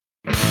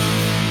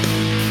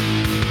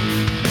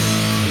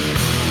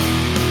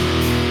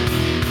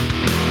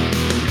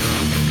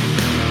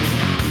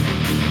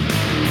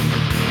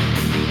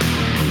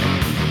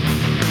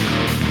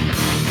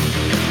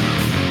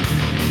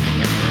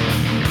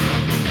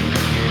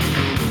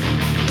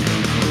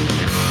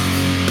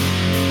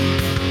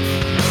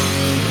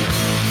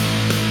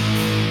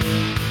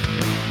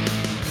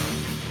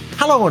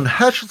Hallo und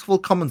herzlich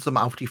willkommen zum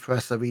Auf die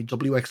Fresse, wie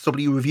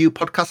WXW Review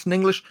Podcast in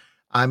English.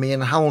 I'm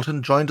Ian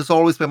Hamilton, joined as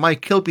always by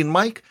Mike Kilby. And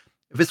Mike,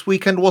 if this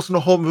weekend wasn't a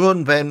home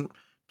run, then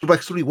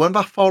WXW weren't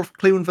that far off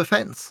clearing the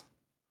fence.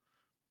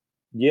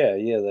 Yeah,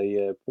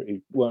 they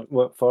pretty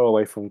weren't far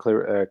away from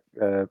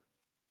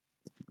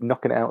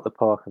knocking it out of the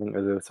park, I think,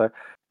 as I would say.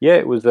 Yeah,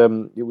 it was a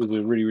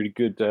really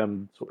good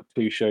sort of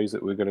two shows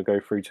that we're going to go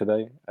through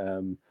today. I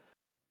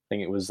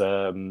think it was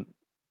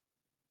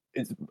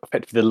it's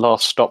effectively the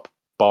last stop,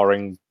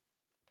 barring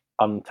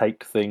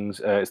untaped things.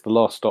 It's the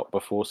last stop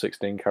before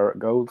 16 Karat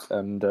Gold,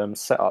 and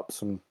set up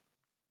some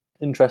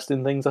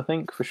interesting things, I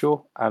think, for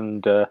sure.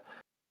 And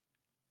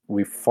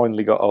we've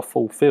finally got our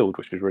full field,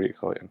 which is really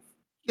exciting.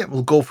 Yeah,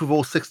 we'll go through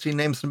those 16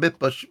 names in a bit,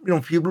 but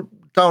if you're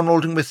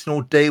downloading this,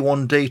 day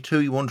one, day two,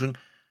 you're wondering,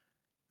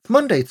 it's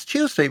Monday, it's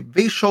Tuesday.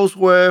 These shows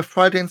were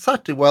Friday and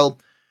Saturday. Well,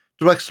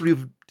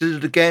 WXW did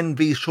it again.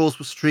 These shows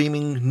were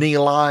streaming near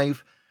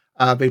live.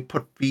 They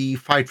put the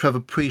Fight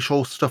Forever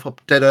pre-show stuff up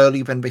dead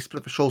early, then they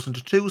split the shows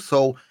into two.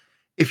 So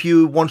if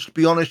you wanted to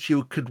be honest,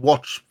 you could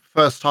watch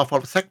first half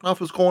while the second half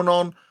was going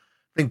on. I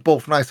think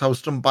both nights I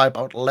was done by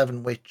about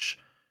 11, which,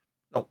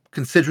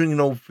 considering,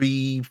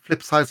 the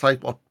flip side's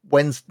like,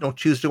 Wednesday,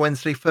 Tuesday,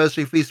 Wednesday,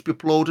 Thursday, for these to be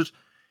uploaded.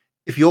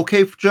 If you're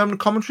okay for German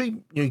commentary,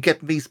 you get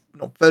these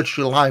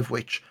virtually live,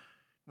 which,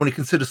 when you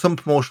consider some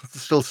promotions are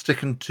still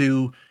sticking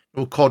to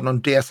recording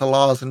on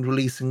DSLRs and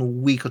releasing a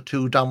week or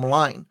two down the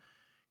line,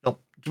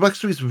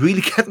 WXW is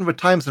really getting the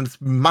times, and it's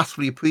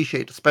massively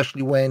appreciated,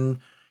 especially when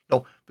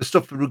the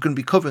stuff that we're going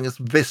to be covering is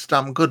this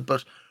damn good.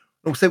 But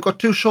so they've got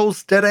two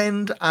shows, Dead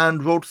End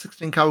and Road to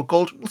 16 Karat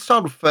Gold. We'll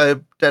start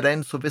with Dead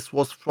End. So this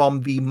was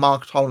from the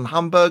Markt Hall in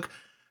Hamburg.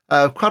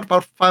 Crowd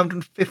about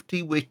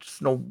 550, which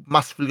is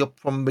massively up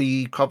from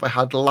the crowd I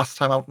had last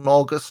time out in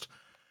August.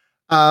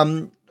 I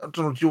don't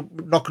know, you're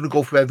not going to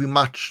go through every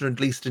match, at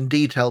least in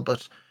detail,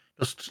 but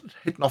just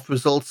hitting off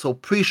results. So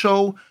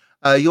pre-show,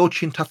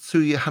 Yochin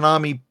Tatsuya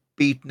Hanami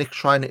beat Nick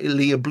Shrine and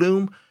Ilya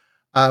Bloom,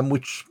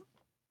 which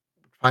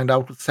find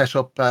out would set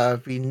up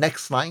the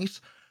next night.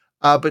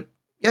 But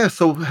yeah,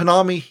 so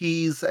Hanami,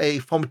 he's a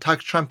former tag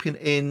champion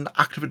in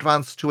Active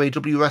Advanced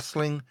 2AW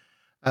Wrestling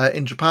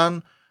in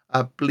Japan.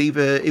 I believe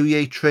a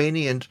Irie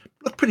trainee and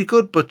looked pretty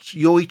good, but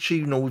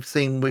Yoichi, we've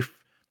seen with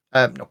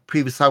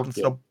previous outings,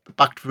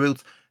 back to the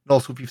roots, and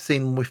also we've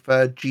seen with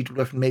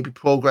GWF and maybe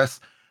Progress,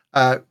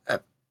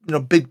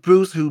 Big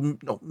Bruce, who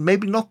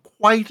maybe not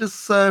quite as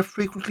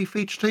frequently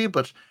featured here,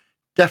 but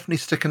definitely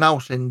sticking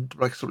out in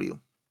WXW.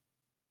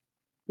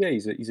 Yeah,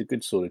 he's a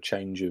good sort of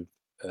change of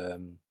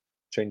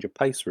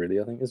pace, really.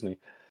 I think, isn't he?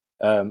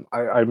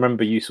 I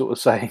remember you sort of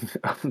saying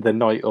the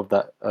night of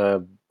that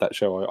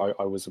show.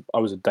 I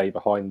was a day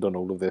behind on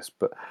all of this,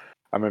 but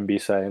I remember you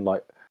saying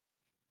like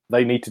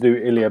they need to do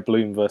Ilya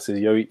Bloom versus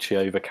Yoichi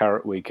over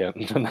Carrot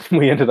Weekend, and then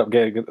we ended up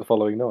getting it the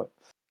following night.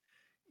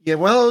 Yeah,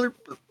 well,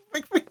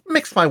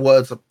 mix my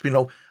words up.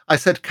 I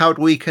said Carrot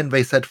Weekend,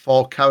 they said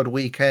for Carrot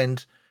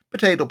Weekend.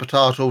 Potato,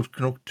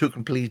 two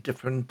completely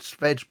different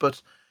veg,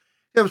 but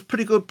yeah, it was a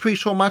pretty good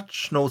pre-show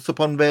match. It's up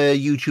on their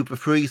YouTube for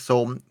free,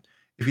 so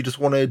if you just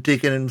want to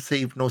dig in and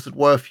see if it's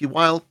worth your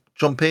while,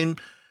 jump in.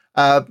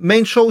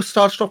 Main show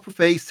started off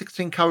with a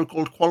 16 Karat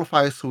Gold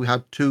qualifier, so we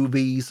had two of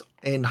these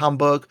in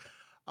Hamburg.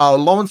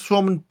 Lawrence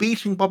Roman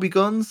beating Bobby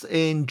Guns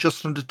in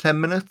just under 10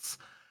 minutes.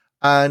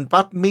 And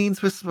that means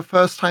this is the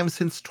first time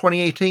since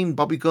 2018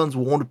 Bobby Guns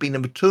won't have been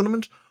in the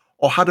tournament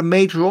or had a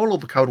major role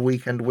over Crowd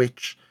Weekend,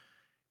 which,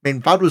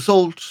 bad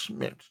result,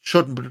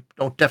 shouldn't,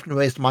 but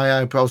definitely raised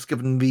my eyebrows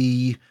given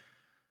the,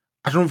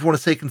 I don't know if you want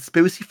to say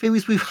conspiracy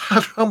theories we've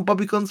had around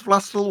Bobby Guns for the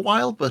last little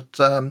while, but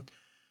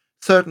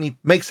certainly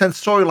makes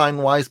sense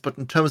storyline-wise, but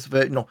in terms of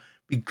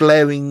the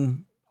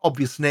glaring,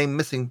 obvious name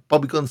missing,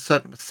 Bobby Guns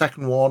certainly the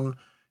second one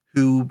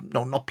who,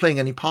 not playing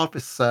any part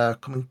this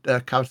coming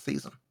Crowd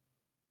season.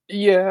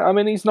 Yeah, I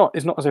mean, it's not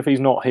as if he's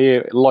not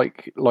here.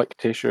 Like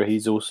Tisha,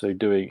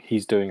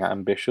 he's doing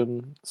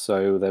Ambition,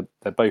 so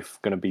they're both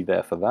going to be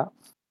there for that.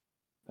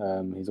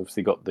 He's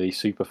obviously got the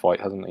super fight,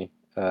 hasn't he?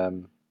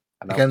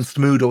 Against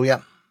Mudo,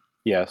 yeah.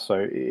 Yeah,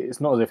 so it's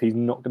not as if he's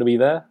not going to be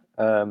there.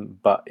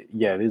 But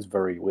yeah, it is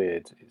very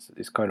weird.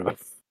 It's kind of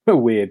a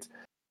weird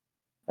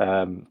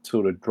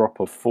sort of drop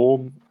of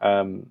form.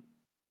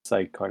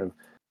 Say kind of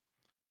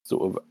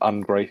sort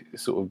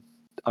of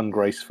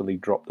ungracefully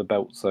dropped the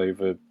belts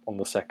over on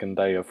the second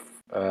day of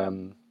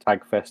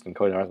Tag Fest, and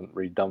kind of hasn't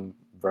really done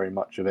very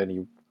much of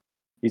any.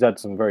 He's had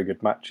some very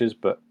good matches,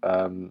 but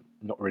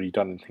not really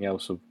done anything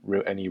else of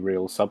any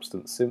real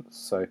substance since.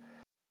 So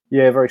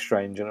yeah, very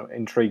strange, and I'm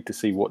intrigued to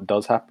see what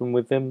does happen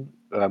with him.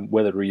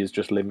 Whether he is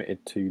just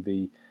limited to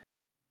the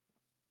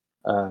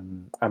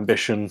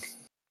ambition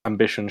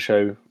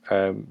show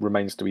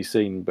remains to be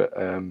seen. But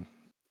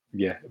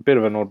yeah, a bit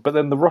of an odd. But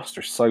then the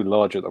roster is so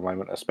large at the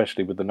moment,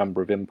 especially with the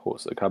number of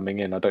imports that are coming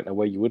in. I don't know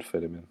where you would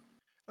fit him in.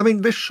 I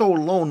mean, this show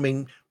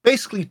alone,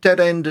 basically Dead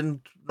End and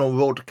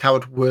Road to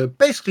Carrot were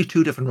basically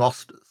two different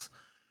rosters.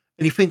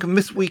 And you think of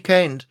this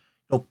weekend,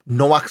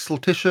 no Axel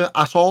Tischer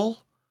at all.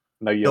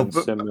 No No, Jan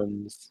but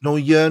Simmons. no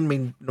Yearn. I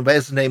mean, no,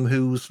 there's a name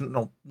who's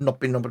not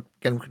been numbered.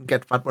 Again, we can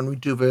get that when we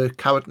do the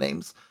carrot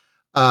names.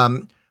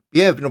 Um,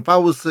 yeah,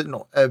 that was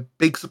a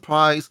big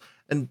surprise.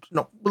 And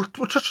we'll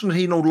touch on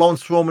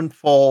Lawrence Roman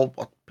for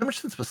pretty much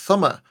since the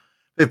summer.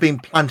 They've been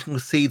planting the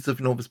seeds of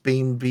there's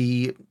been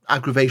the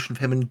aggravation of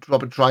him and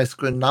Robert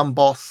Dreisker and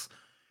Amboss.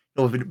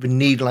 The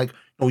need like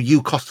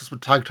you cost us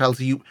with tag titles.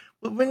 You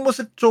when was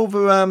it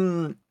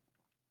over?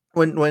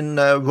 When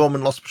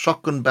Roman lost the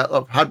shotgun belt,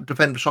 or had to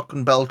defend the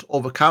shotgun belt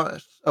over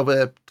Carrot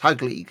over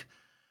Tag League,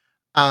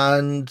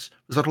 and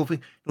there's that whole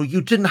thing.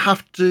 You didn't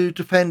have to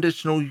defend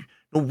it.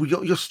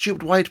 You're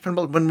stupid. Why defend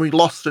belt when we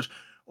lost it?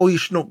 Oh, you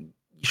should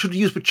have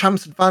used the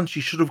champ's advantage.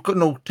 You should have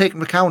taken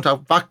the count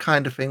out. That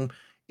kind of thing.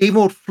 Even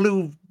though it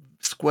flew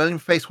square in the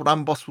face what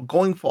Amboss were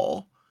going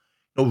for,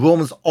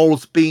 Roman's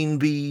always been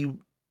the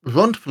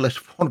runt for it,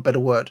 for want of a better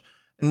word.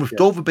 And with Yeah,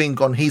 Dover being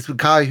gone, he's the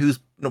guy who's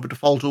the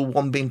default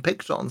one being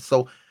picked on.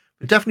 So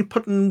we're definitely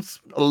putting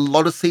a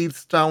lot of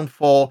seeds down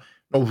for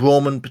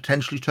Roman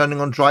potentially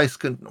turning on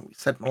Dreisker. We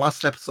said in the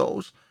last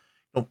episode,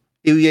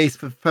 Irie's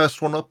the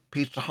first one up.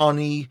 Peter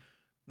Honey,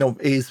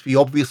 is the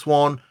obvious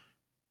one.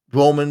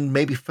 Roman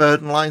maybe third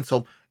in line.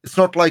 So it's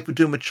not like we're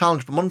doing a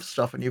challenge of the month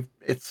stuff, and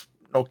it's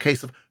no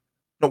case of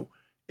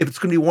if it's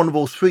going to be one of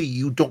those three,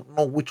 you don't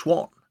know which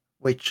one,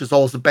 which is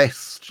always the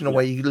best. yeah,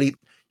 Where you're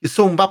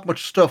sowing that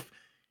much stuff.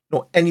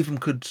 Any of them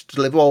could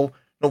deliver. Or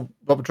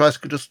Robert Rice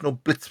could just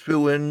blitz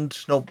through and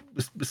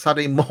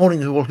Saturday morning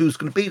who's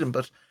going to beat him.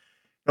 But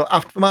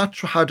after the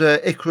match, we had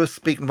Icarus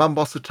speaking Van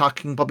Boss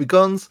attacking Bobby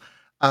Guns.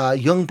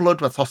 Youngblood,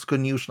 that's Oscar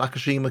News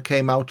Nakashima,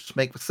 came out to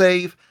make the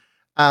save.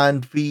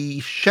 And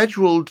the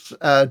scheduled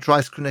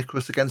Dreisker and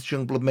Icarus against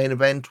Youngblood main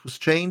event was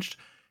changed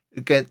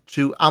get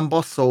to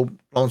Amboss, so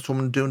Lawrence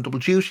Roman doing double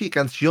duty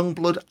against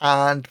Youngblood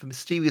and the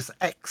Mysterious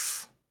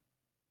X,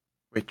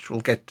 which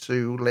we'll get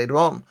to later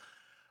on.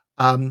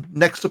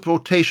 Next up,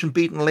 rotation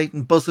beating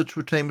Leighton Buzzard to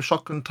retain the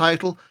shotgun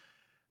title.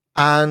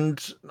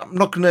 And I'm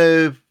not going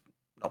to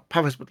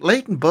paraphrase, but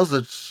Leighton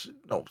Buzzard,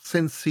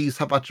 since he's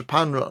had that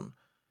Japan run,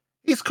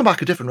 he's come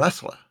back a different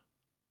wrestler.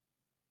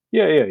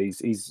 yeah.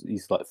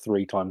 He's like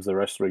 3 times the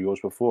wrestler he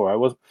was before.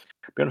 To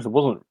be honest, I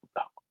wasn't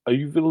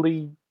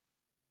overly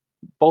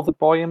bothered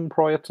by him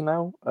prior to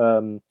now.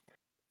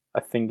 I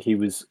think he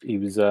was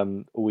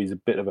always a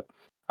bit of a.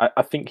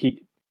 I think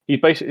he's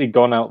basically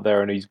gone out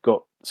there and he's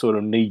got sort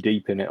of knee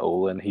deep in it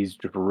all, and he's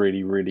just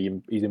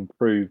really he's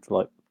improved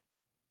like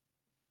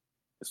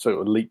sort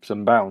of leaps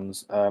and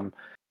bounds.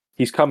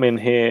 He's come in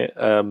here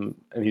and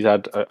he's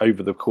had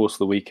over the course of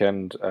the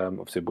weekend.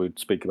 Obviously, we'll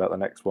speak about the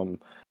next one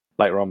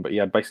later on, but he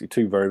had basically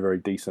 2 very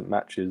decent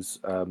matches,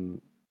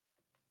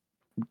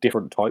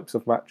 different types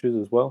of matches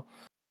as well.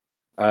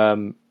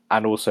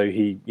 And also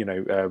he,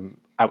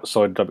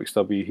 outside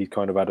WXW, he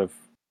kind of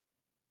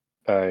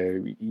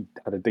he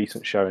had a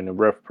decent show in a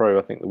Rev Pro,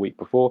 I think, the week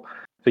before.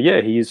 So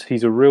yeah, he's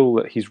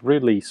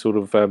really sort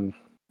of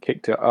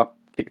kicked it up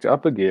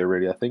a gear,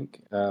 really. I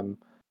think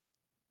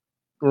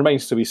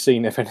remains to be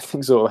seen if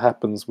anything sort of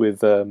happens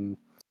with his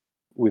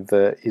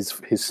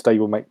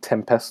stablemate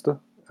Tempesta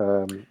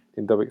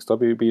in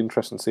WXW. It'd be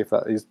interesting to see if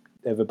that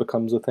ever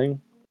becomes a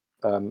thing.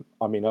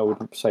 I mean, I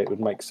would say it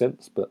would make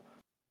sense, but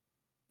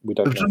we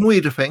don't We've know. done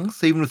weirder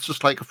things, even if it's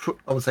just like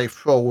I would say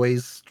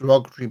throwaways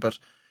derogatory, but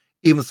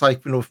even it's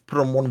like put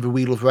on one of the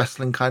Wheel of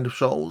Wrestling kind of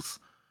shows.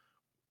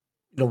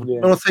 Yeah,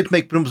 I'm not saying to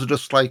make numbers,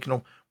 just like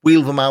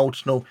wheel them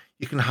out.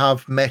 You can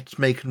have Met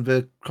making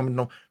the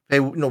comment.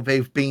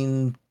 They've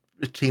been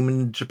a team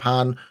in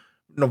Japan.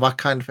 That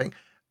kind of thing.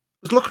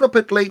 I was looking up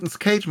at Leighton's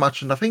cage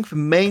match, and I think the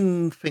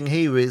main thing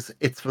here is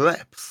it's the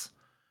reps.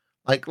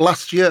 Like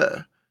last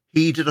year,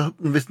 he did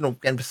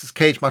again. This is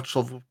cage match,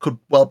 so could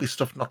well be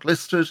stuff not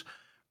listed.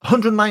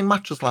 109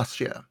 matches last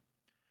year.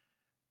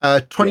 yeah,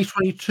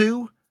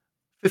 2022,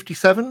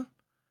 57.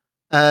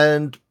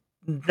 And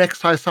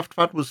next highest after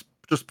that was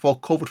just before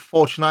COVID,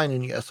 49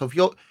 in a year. So if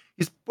you're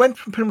he's went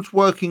from pretty much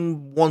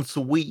working once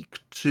a week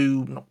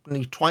to not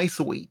only twice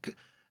a week.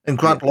 And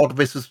yeah, grant a lot of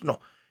this is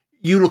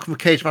you look at the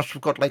cage match,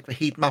 we've got like the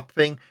heat map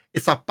thing.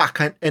 It's that back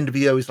end of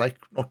the year is like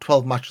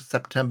 12 matches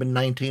September,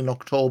 19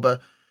 October.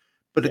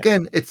 But yeah.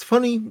 again, it's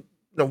funny,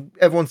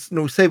 everyone's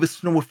say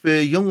this with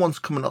the young ones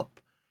coming up.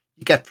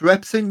 You get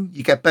reps in,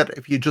 you get better.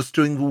 If you're just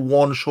doing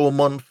one show a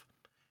month,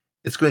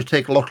 it's going to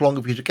take a lot longer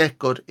for you to get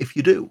good if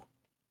you do.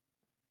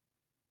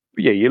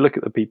 But yeah, you look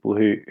at the people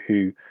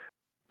who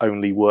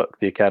only work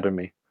the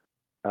academy,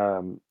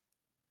 and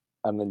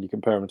then you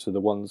compare them to the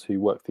ones who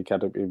work the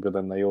academy, but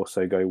then they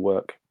also go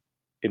work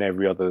in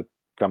every other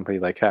company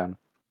they can.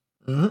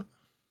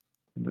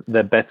 Mm-hmm.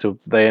 They're better.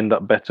 They end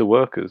up better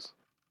workers.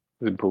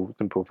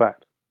 Simple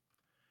fact.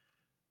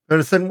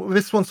 And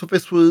this one, so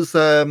this was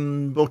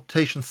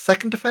rotation's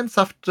second defense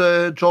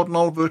after Jordan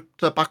Oliver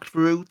back to the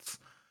roots.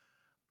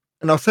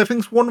 And I'll say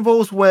things one of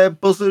those where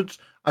Buzzard,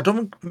 I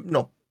don't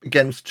know,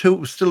 again, it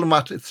was still a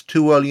matter, it's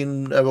too early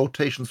in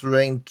rotation's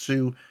reign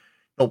to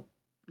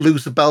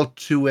lose the belt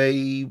to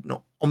a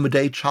on the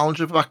day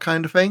challenger for that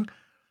kind of thing.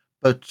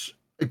 But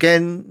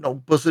again,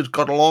 Buzzard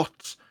got a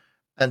lot.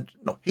 And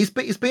no, he's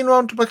been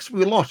around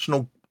WXW a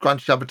lot.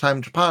 Granted, you have a time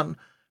in Japan.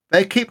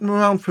 They're keeping him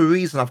around for a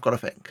reason, I've got to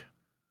think.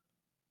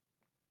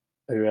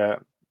 Who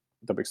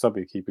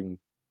WXW keeping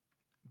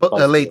But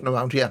they're Buzz Leighton in.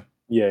 around, yeah.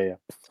 Yeah.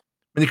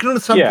 I mean, you can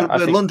understand Yeah, for I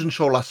the think London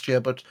show last year,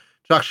 but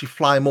to actually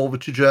fly him over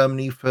to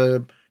Germany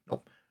for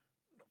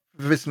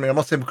visiting me, I'm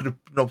not saying we could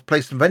have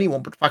placed him with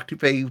anyone, but the fact that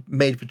they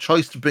made the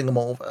choice to bring him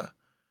over,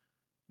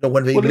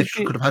 when they well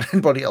literally could have had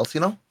anybody else,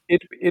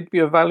 it'd be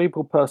a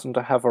valuable person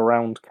to have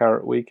around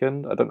Carrot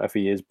Weekend. I don't know if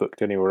he is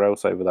booked anywhere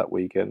else over that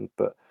weekend,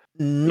 but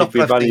it'd Not be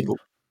what I've seen. valuable.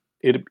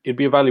 It'd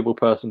be a valuable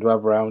person to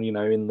have around, in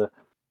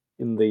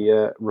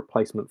the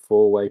replacement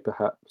four-way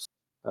perhaps.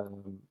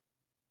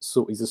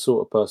 So he's the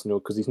sort of person who,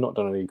 because he's not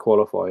done any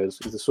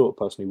qualifiers, he's the sort of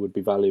person who would be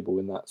valuable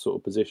in that sort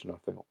of position, I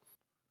think.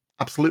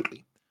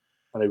 Absolutely.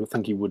 And I would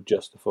think he would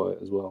justify it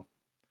as well.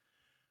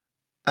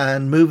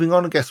 And moving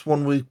on, I guess I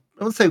wouldn't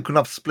say we can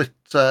have split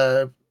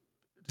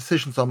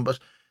decisions on, but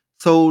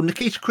so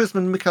Nikita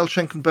Krizman, Mikhail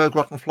Schenkenberg,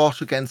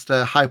 Rottenflot against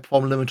High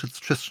Perform Limited's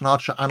Tristan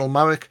Archer, Anil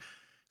Marek.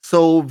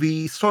 So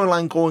the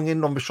storyline going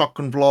in on the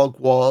Shotgun vlog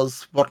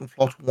was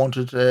Rottenflot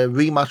wanted a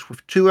rematch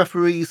with two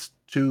referees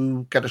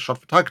to get a shot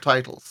for tag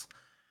titles.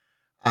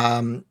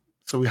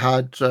 So we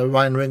had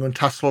Ryan Ring and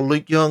Tassel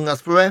Luke Young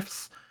as the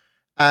refs,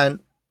 and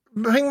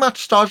the ring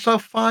match started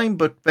out fine,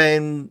 but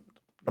then,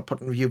 not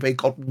putting review, they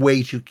got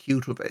way too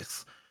cute with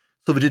this.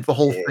 So they did the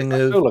whole Yeah, thing I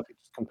of, feel like it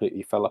just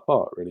completely fell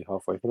apart really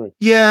halfway through.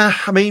 yeah,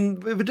 I mean,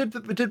 we did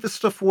the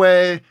stuff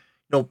where,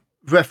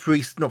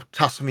 referees,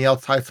 task on the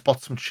outside,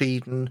 spots some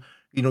cheating,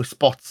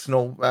 spots,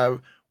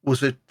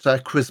 was it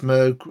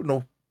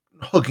Charisma,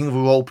 hugging the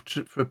rope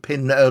for a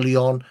pin early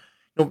on.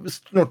 That's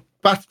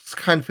the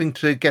kind of thing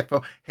to get,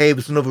 hey,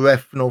 there's another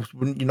ref, you're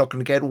not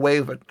going to get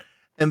away with it.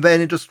 And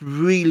then it just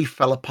really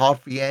fell apart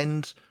at the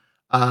end.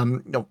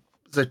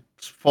 The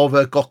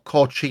father got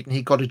caught cheating,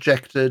 he got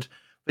ejected.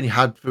 Then you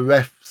had the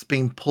refs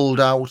being pulled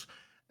out,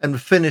 and the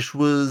finish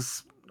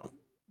was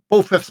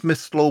both refs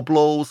missed low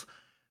blows,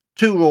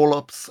 two roll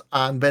ups,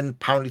 and then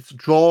apparently it's a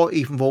draw,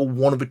 even though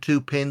one of the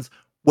two pins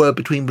were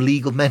between the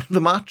legal men of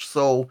the match.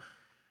 So,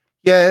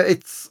 yeah,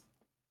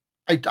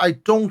 I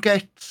don't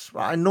get.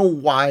 I know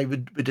why we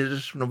did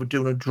it. We're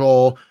doing a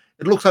draw.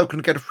 It looks like we're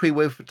going to get a free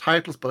way for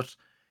titles, but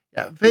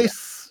yeah, Yeah.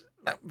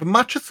 the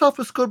match itself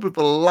was good, but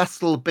the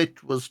last little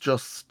bit was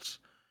just,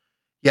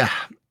 yeah,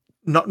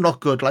 not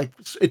good. Like,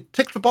 it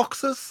ticked the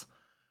boxes,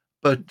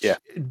 but Yeah.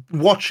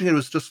 watching it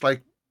was just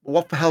like,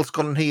 what the hell's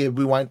gone on here?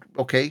 We went,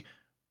 okay.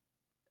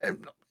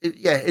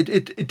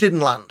 It didn't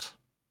land.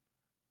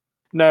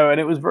 No, and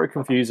it was very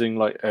confusing.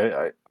 Like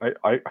I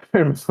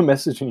remember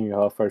messaging you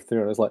halfway through,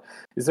 and I was like,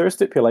 "Is there a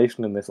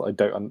stipulation in this I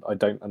don't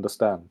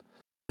understand?"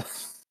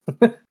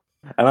 And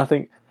I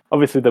think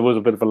obviously there was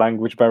a bit of a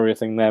language barrier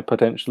thing there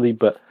potentially,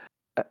 but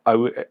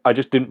I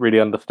just didn't really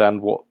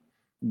understand what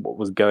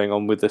was going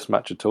on with this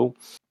match at all.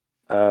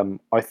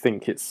 I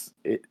think it's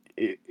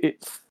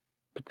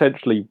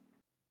potentially,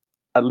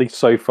 at least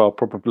so far,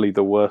 probably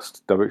the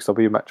worst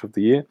WXW match of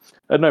the year.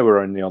 I know we're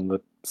only on the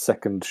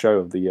second show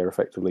of the year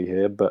effectively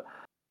here, but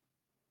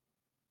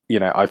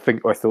I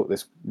thought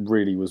this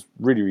really was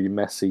really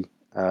messy,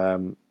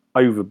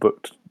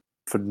 overbooked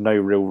for no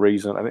real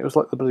reason, and it was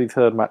like the bloody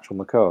third match on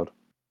the card.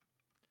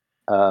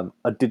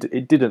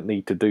 It didn't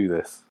need to do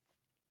this,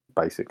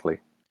 basically.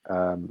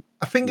 I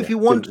think Yeah,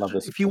 didn't love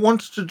this if at you all.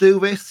 wanted to do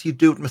this, you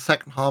do it in the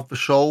second half of the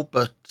show.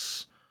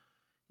 But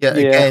yeah,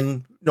 Yeah,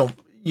 again,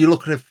 you're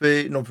looking at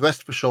the rest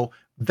of the show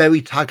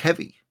very tag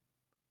heavy.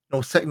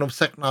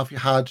 Second half you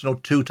had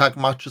two tag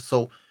matches.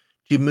 So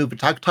do you move a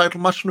tag title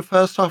match in the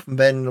first half, and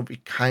then you'll be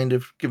kind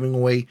of giving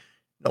away?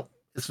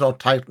 It's not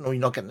title. No, you're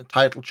not getting a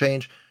title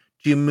change.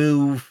 Do you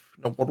move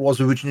what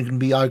was originally going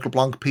to be Igor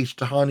Blanc, Peach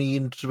Tahani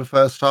into the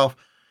first half?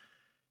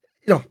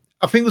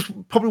 I think it was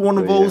probably one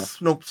of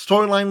basically, yeah. those,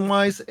 storyline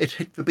wise, it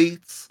hit the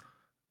beats.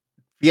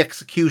 The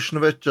execution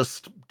of it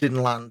just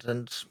didn't land.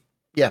 And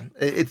yeah,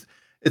 it's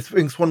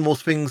one of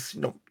those things,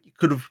 you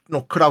could have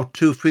cut out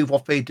 2 3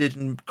 what they did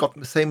and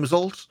gotten the same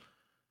result.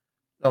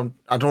 I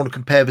don't want to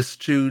compare this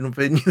to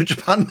the New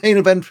Japan main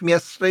event from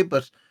yesterday,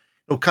 but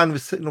kind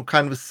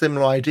of a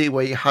similar idea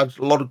where you had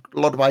a lot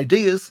of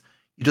ideas,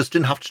 you just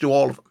didn't have to do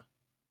all of them.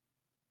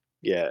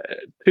 Yeah,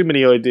 too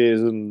many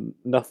ideas and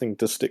nothing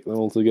to stick them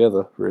all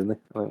together. Really,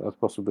 I think that's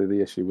possibly the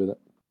issue with it.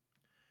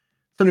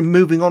 So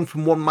moving on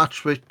from one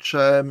match which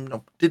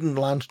didn't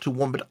land to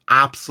one, but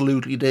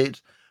absolutely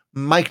did.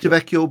 Mike Yeah,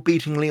 DeVecchio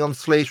beating Leon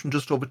Slater from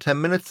just over 10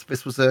 minutes.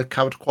 This was a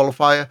Carrot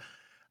qualifier.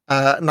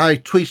 And I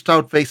tweeted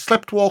out they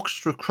slept walks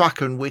through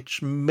Kraken,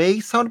 which may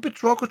sound a bit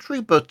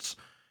derogatory, but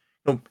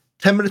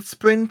 10-minute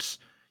sprint.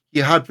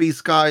 You had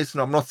these guys,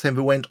 and I'm not saying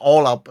they went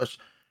all out, but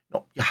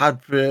you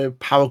had the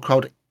power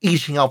crowd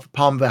eating out the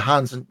palm of their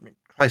hands. And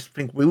I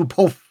think we were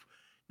both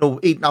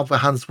eating out of their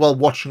hands while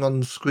watching on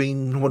the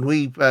screen when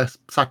we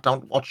sat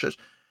down to watch it.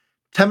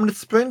 10-minute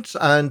sprint,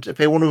 and if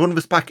they want to run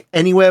this back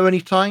anywhere,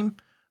 anytime,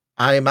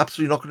 I'm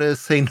absolutely not going to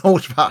say no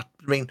to that.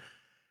 I mean,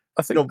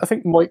 I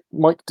think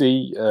Mike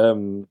D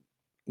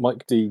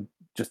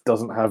just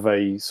doesn't have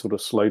a sort of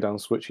slowdown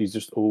switch. He's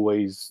just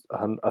always,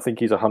 I think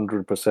he's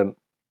 100%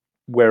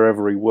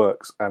 wherever he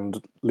works,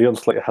 and Leon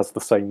Slater has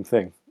the same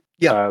thing.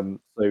 Yeah.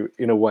 So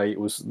in a way,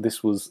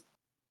 this was.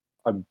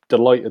 I'm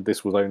delighted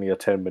this was only a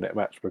 10-minute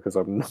match because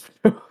I'm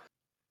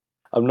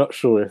not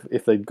sure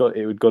if they'd got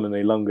it would gone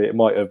any longer. It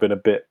might have been a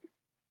bit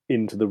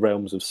into the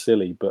realms of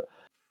silly, but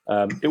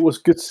it was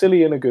good,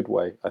 silly in a good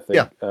way. I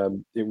think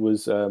it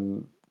was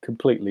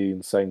completely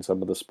insane.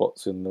 Some of the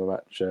spots in the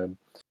match.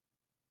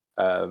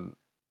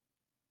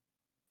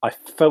 I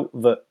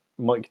felt that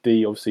Mike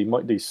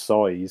D's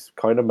size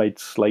kind of made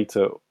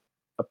Slater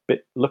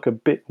look a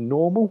bit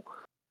normal.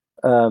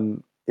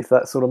 If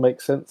that sort of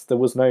makes sense, there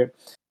was no.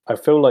 I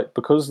feel like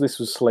because this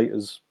was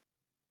Slater's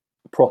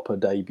proper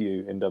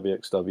debut in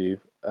WXW,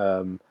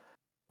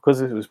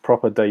 because it was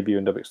proper debut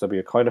in WXW,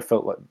 I kind of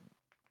felt like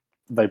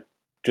they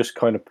just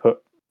kind of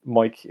put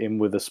Mike in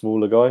with a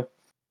smaller guy,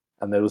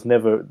 and there was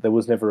never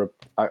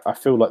I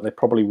feel like they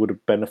probably would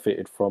have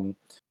benefited from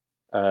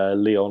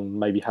Leon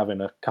maybe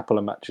having a couple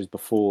of matches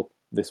before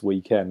this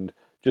weekend,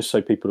 just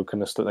so people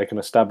they can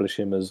establish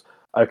him as,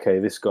 okay,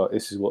 this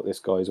is what this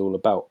guy is all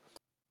about.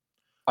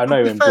 I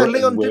know in fair, Britain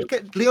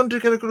Leon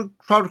did get a good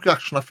crowd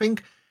reaction. I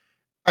think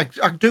I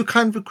do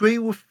kind of agree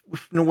with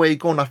the way you're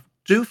going. I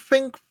do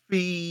think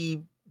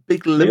the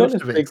big limit Leon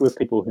is of it. big with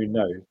people who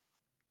know.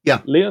 Yeah.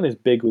 Leon is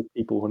big with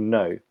people who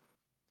know,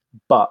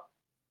 but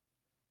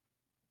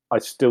I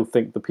still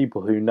think the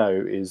people who know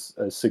is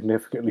a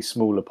significantly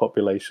smaller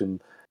population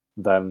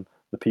than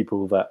the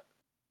people that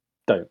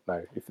don't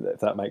know, if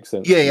that makes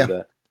sense to you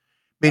there.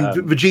 I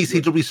mean, the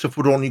GCW stuff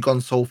would have only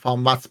gone so far,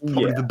 and that's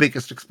probably the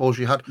biggest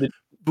exposure you had.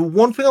 The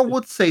one thing I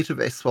would say to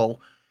this, though,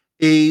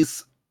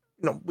 is,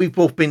 we've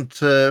both been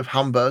to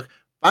Hamburg.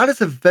 That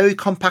is a very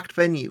compact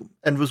venue,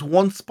 and there was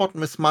one spot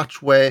in this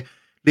match where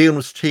Leon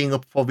was teeing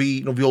up for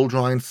the, the old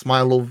giant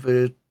smile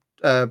over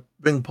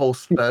ring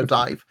post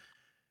dive.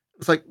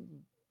 It's like,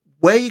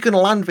 where are you going to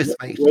land this,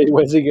 mate?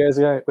 Where's he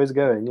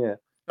going? Yeah.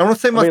 I want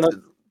to say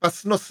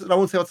that's not. I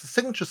won't say that's a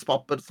signature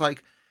spot, but it's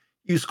like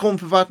you come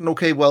for that, and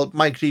okay, well,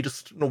 Mike G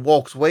just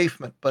walks away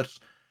from it. But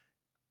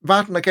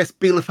that, and I guess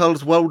Bielefeld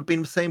as well would have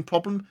been the same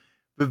problem.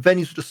 The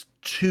venues were just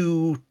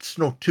too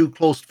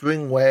close to the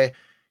ring, where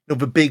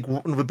the big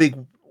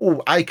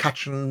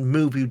eye-catching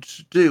move you'd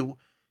do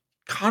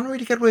can't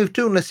really get away with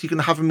doing unless you're going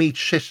to have him eat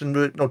shit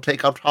and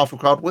take out half a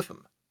crowd with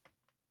him.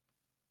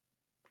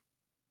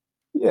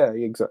 Yeah,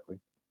 exactly.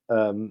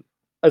 As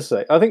I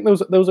say, I think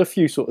there was a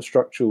few sort of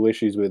structural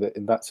issues with it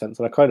in that sense,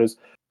 and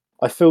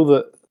I feel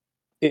that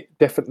it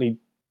definitely.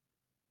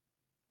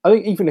 I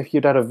think even if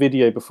you'd had a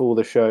video before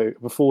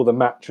the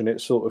match, and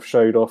it sort of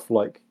showed off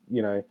like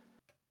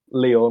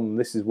Leon,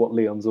 this is what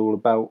Leon's all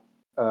about.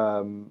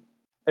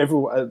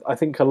 I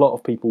think a lot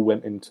of people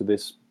went into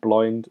this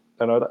blind,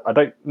 and I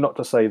don't, not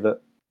to say that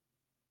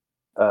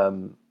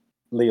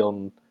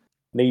Leon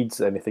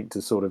needs anything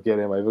to sort of get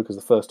him over, because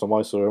the first time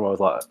I saw him, I was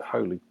like,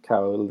 holy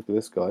cow, look at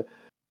this guy.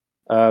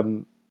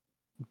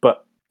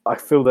 But I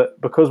feel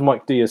that because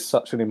Mike D is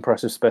such an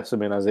impressive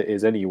specimen as it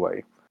is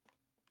anyway,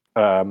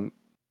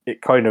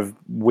 it kind of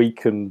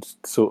weakened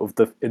sort of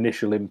the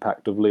initial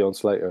impact of Leon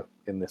Slater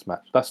in this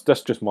match. That's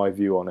just my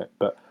view on it.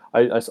 But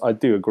I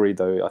do agree,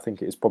 though. I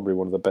think it is probably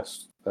one of the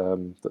best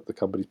that the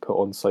company's put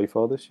on so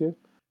far this year.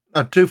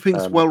 I do think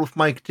as well with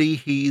Mike D,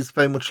 he's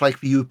very much like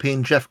the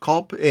European Jeff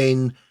Cobb.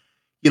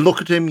 You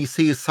look at him, you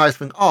see his size,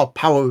 think, oh,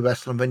 power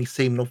wrestling, and then you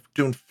see him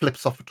doing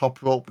flips off the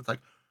top rope. It's like,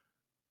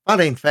 that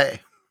ain't fair.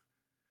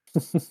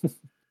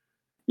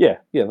 yeah,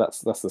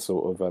 that's the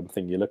sort of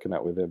thing you're looking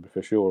at with him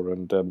for sure.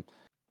 And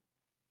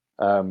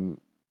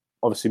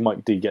obviously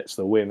Mike D gets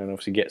the win and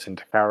obviously gets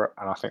into Carrot,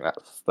 and I think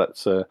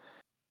that's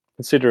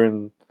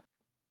considering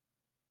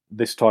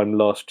this time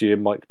last year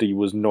Mike D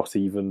was not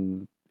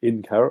even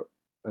in Carrot.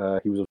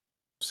 He was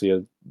obviously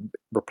a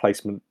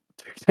replacement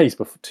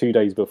 2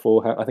 days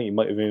before. I think he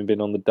might have even been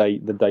on the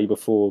day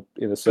before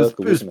in a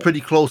circle. It was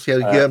pretty close.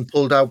 Yeah,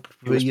 pulled out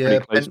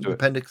the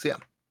appendix. Yeah.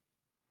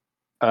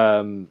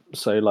 So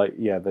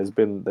there's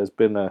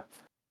been a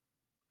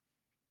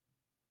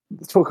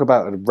talk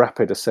about a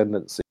rapid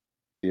ascendancy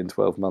in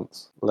 12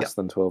 months, less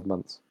than 12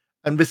 months.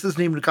 And this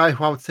isn't even a guy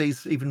who I would say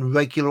is even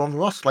regular on the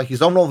roster. Like,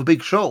 he's on all the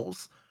big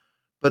shows,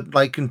 but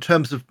like in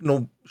terms of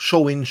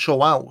show in,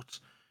 show out,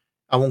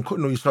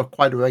 he's not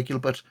quite a regular.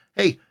 But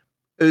hey,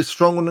 is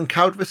Strongman and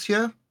Cowd this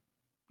year?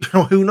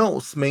 Who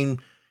knows? I mean,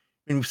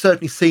 we've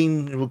certainly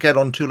seen, we'll get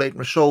on too late in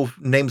the show,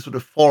 names would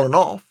have fallen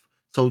off,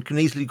 so it can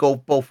easily go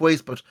both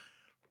ways. But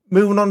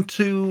moving on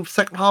to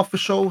second half of the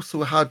show, so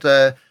we had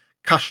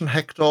Cash and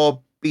Hector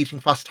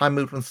beating Fast Time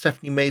Mood and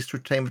Stephanie Mays to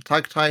retain the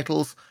tag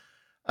titles.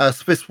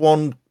 Swiss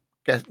one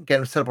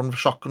getting set up on the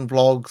Shotgun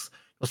vlogs.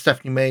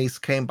 Stephanie Mays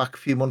came back a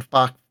few months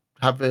back,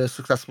 have a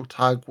successful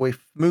tag with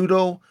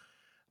Mudo.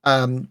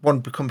 One to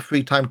become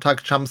 3-time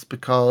tag champs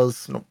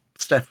because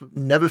Steph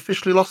never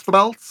officially lost the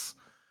belts.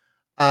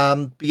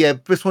 But yeah,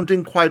 this one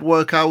didn't quite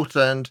work out,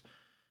 and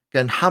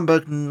again,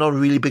 Hamburg not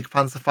really big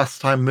fans of Fast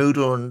Time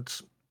Mudo, and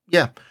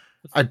yeah,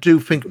 I do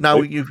think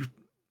now you've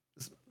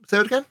say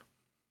it again.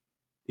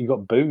 he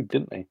got booed,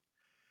 didn't he?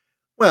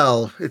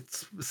 Well,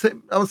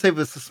 I would say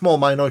there's a small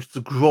minority, it's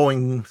a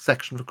growing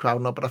section of the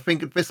crowd now, but I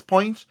think at this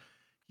point,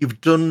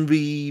 you've done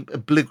the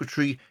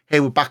obligatory, hey,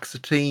 we're back as a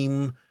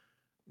team,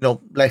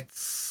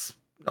 let's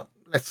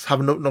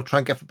have try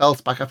and get the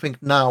belts back. I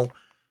think now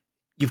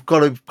you've got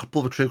to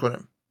pull the trigger on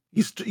him.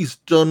 He's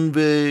done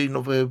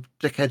the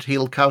dickhead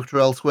heel character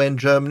elsewhere in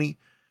Germany.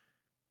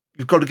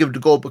 You've got to give it a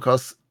go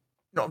because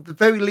at the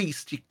very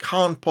least you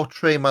can't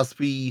portray him as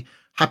the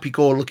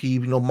happy-go-lucky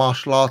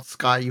martial arts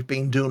guy you've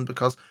been doing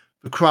because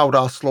the crowd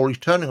are slowly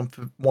turning him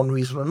for one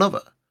reason or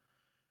another.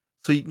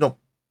 So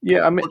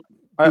Yeah, I mean, you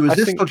I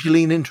resist think or you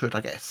lean into it, I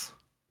guess.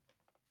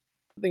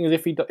 the thing is,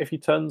 if he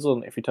turns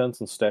on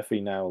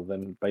Steffi now,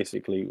 then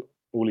basically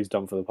all he's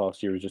done for the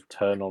past year is just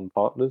turn on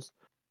partners.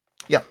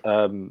 Yeah.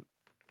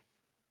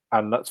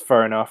 And that's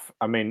fair enough.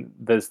 I mean,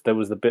 there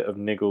was a bit of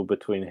niggle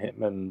between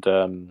him and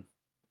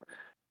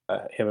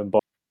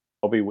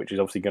Bobby, which is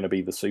obviously going to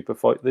be the super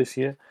fight this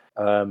year.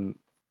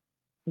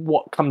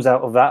 What comes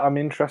out of that, I'm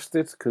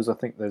interested because I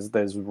think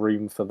there's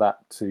room for that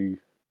to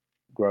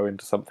grow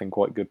into something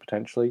quite good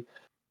potentially.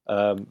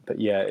 But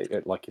yeah,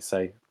 like you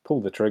say,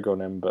 pull the trigger on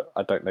him. But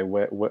I don't know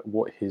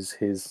what his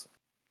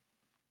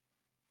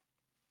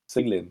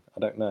ceiling.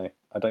 I don't know.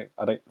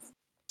 I don't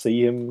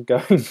see him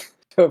going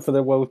for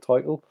the world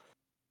title.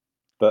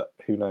 But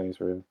who knows,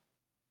 really?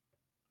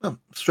 Well,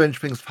 strange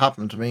things have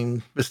happened. I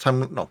mean, this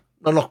time, not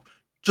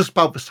just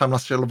about this time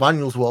last year,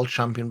 Lavagno's world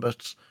champion,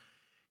 but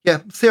yeah,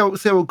 see how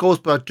it goes.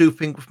 But I do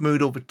think with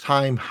Mood over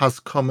time has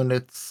come, and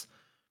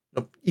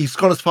he's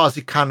gone as far as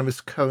he can in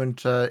his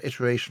current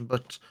iteration.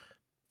 But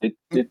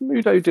Did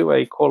Mudo do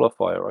a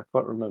qualifier? I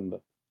can't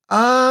remember.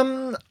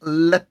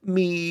 let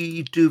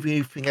me do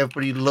the thing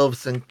everybody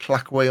loves and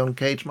clack away on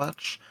cage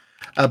match.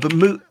 But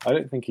I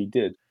don't think he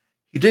did.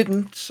 he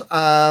didn't. So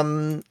I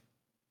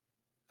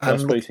And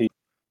suppose he's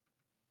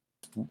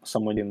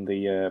somebody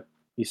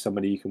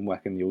you can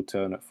whack in the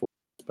alternate for.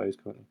 I suppose,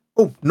 can't you?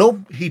 oh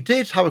no, he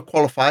did have a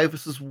qualifier.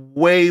 This is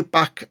way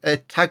back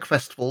at Tag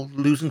Festival,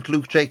 losing to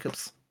Luke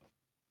Jacobs.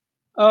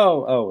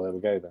 Oh, there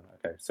we go then.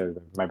 Okay, so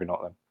then maybe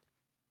not then.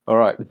 All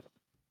right.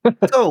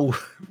 So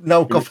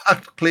now got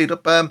that cleared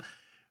up.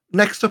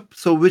 Next up,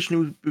 so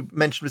originally we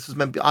mentioned this was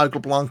meant to be Igor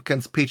Blanc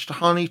against Peach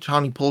Tahani.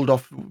 Tahani pulled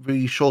off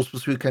the shows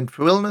this weekend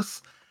for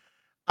illness.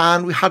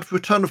 And we had the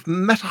return of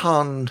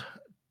Metahan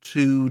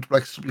to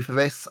WXW for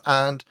this.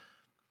 And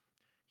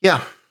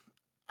yeah,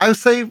 I would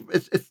say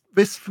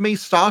this for me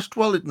started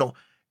well. It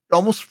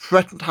almost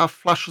threatened to have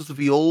flashes of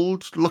the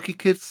old Lucky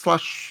Kid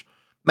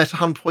 /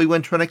 Metahan before he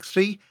went to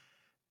NXT.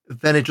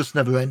 Then it just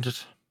never ended.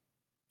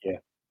 Yeah.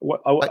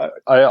 Like,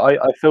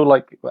 I feel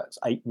like that's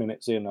 8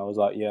 minutes in. I was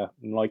like, yeah,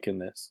 I'm liking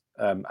this.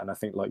 And I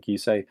think, like you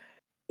say,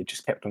 it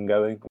just kept on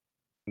going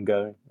and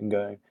going and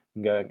going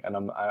and going.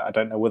 And I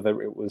don't know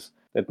whether it was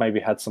they'd maybe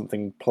had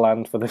something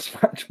planned for this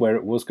match where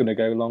it was going to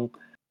go long,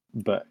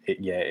 but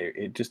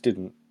it just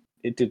didn't.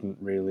 It didn't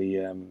really.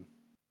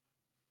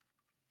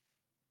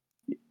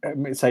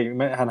 Say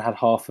Menahan had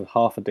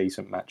half a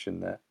decent match in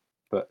there,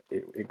 but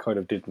it kind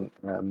of didn't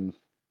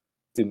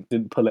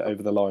pull it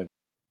over the line.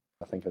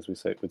 I think, as we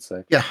would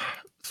say. yeah.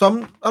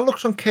 So I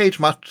looked on Cage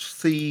Match to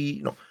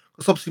see,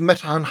 because obviously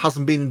Metahan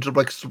hasn't been in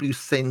WXW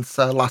since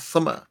last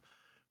summer.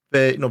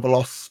 They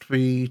lost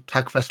the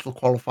Tag Festival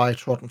qualifier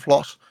to Rotten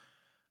Flot.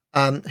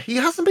 He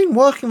hasn't been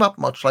working that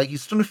much. Like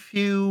he's done a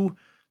few.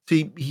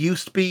 He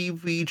used to be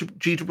the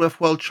GWF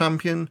World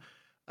Champion.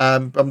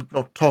 I'm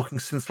not talking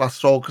since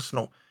last August.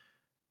 No,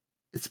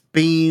 it's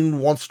been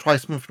once,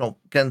 twice a month. No,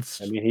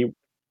 against. I mean,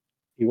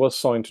 he was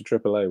signed to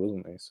AAA,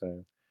 wasn't he?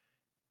 So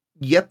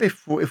Yep,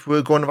 if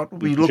we're going about,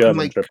 we're looking German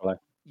like AAA.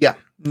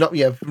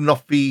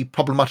 not the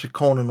problematic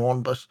Conan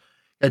one, but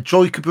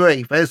Joey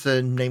Cabrera. There's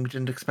a name we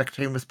didn't expect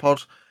to hear in this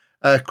pod.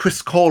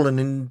 Chris Colin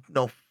in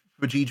the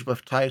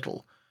GWF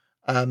title.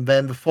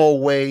 Then the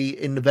 4-way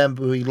in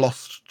November he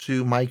lost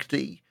to Mike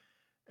D.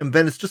 And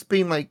then it's just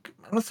been like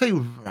I don't say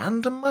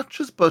random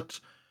matches, but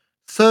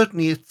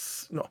certainly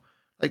it's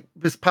like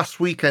this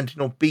past weekend,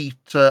 beat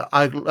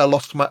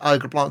lost to my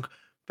Igor Blanc.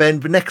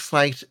 Then the next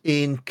night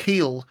in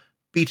Kiel,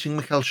 beating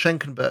Mikhail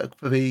Schenkenberg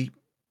for the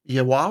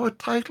Yawara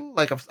title.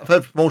 Like I've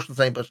heard the promotion's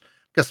name, but I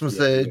guess it was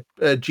a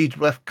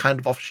GWF kind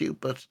of offshoot.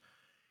 But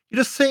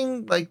you're just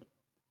seeing like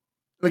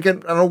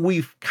again, I know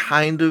we've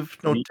kind of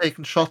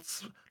taken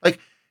shots. Like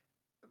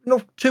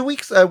 2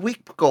 weeks, a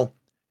week ago,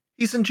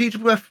 he's in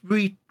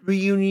GWF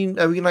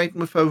reuniting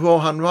with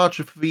Rohan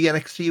Raja for the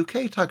NXT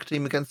UK tag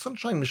team against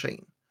Sunshine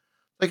Machine.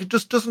 Like it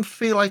just doesn't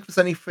feel like there's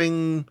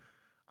anything,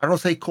 I don't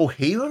say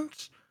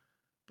coherent,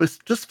 but it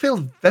just feels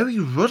very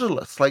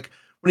rudderless. Like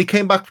when he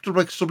came back to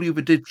WXW,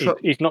 we did.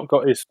 He's not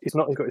got his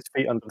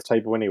feet under the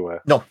table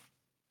anywhere. No,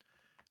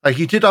 like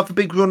he did have the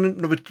big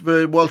run with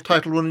the world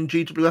title run in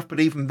GWF, but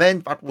even then,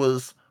 that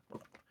was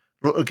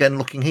again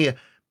looking here,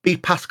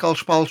 beat Pascal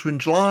Spalter in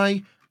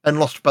July and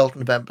lost belt in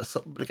November.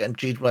 So again,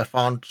 GWF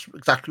aren't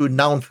exactly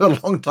renowned for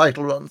long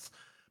title runs,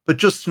 but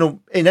just in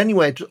any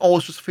way, it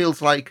always just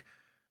feels like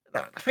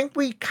I think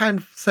we kind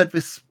of said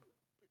this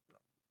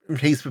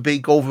he's the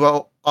big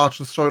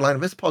overarching storyline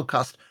of this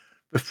podcast,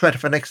 the threat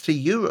of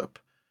NXT Europe.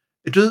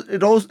 It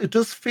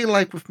does feel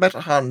like with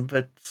Metahan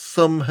that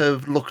some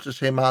have looked at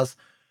him as,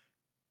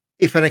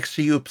 if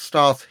NXT Europe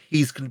starts,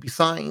 he's going to be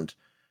signed,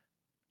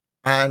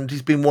 and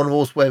he's been one of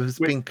those where it's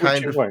been Which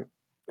kind it of won't.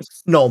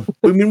 no.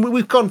 I mean,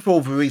 we've gone for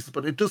over reasons,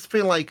 but it does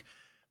feel like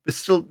there's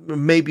still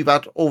maybe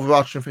that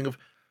overarching thing of,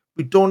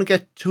 we don't want to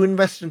get too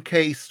invested in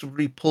case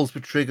somebody pulls the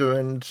trigger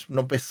and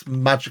this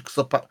magic's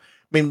up. I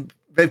mean,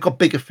 they've got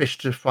bigger fish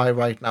to fry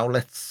right now.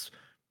 That's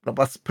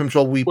pretty much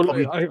all we Well,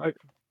 probably.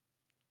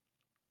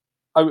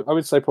 I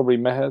would say probably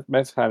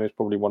Metahan is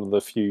probably one of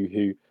the few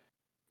who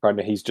kind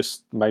of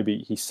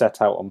he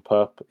set out on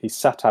purpose. He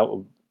sat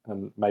out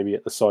and maybe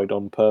at the side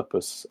on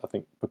purpose. I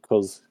think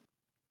because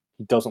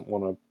he doesn't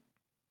want to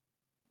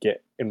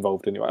get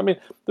involved anyway. I mean,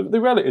 the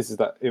reality is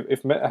that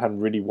if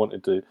Metahan really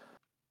wanted to,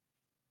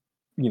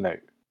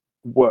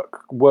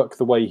 work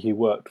the way he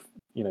worked,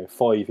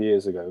 5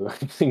 years ago,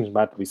 it seems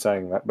mad to be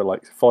saying that, but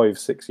like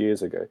 5-6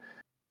 years ago,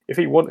 if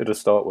he wanted to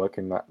start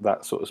working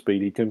that sort of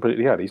speed, he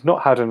completely had. He's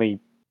not had any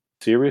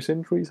serious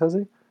injuries, has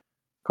he?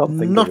 Can't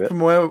think of Not it. from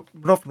where,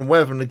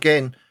 and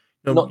again,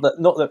 Not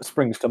that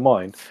springs to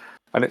mind.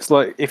 And it's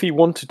like if he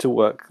wanted to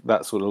work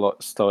that sort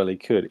of style, he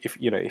could. If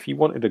he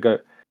wanted to go,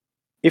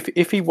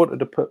 if he wanted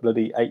to put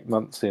bloody 8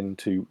 months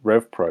into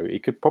Rev Pro, he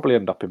could probably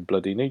end up in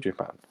bloody New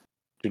Japan.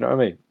 Do you know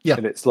what I mean? yeah.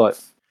 And it's like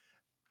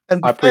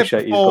And I before,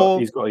 appreciate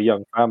he's got a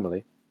young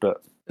family,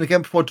 but and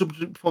again before the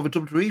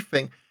WWE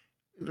thing,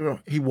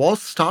 he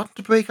was starting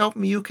to break out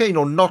in the UK.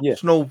 Not yeah.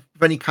 with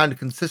any kind of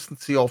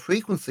consistency or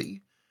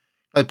frequency.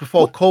 Like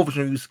before What? COVID,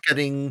 he was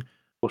getting.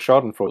 Well,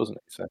 Schadenfreude, wasn't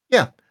it? So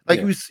Yeah, like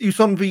yeah, he was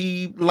on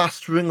the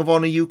last Ring of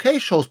Honor UK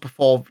shows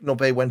before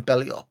they went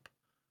belly up.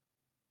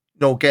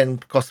 Again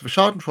because of the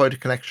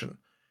Schadenfreude connection.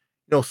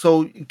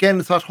 So again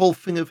it's that whole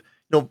thing of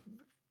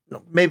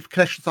maybe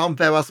connections aren't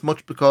there as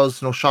much because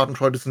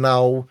Schadenfreude is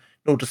now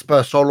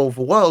dispersed all over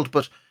the world,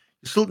 but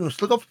you still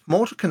got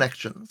promoter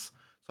connections.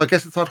 So I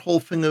guess it's that whole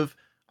thing of,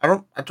 I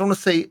don't want to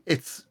say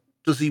it's,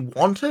 does he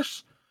want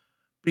it,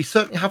 but you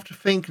certainly have to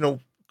think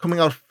coming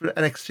out for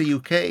NXT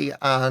UK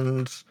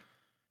and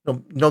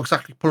not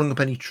exactly pulling up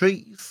any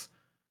trees.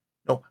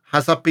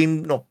 Has that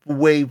been the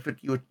way that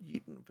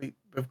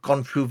have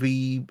gone through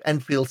the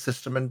Enfield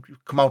system and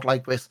you've come out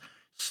like this,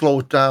 slow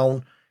it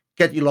down,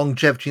 get your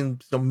longevity,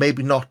 and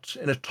maybe not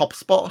in a top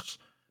spot?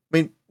 I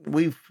mean,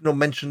 we've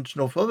mentioned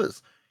for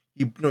others,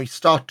 you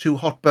start too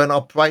hot, burn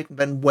out bright, and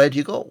then where do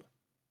you go?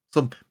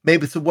 So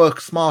maybe it's a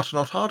work smarter,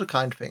 not harder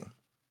kind of thing.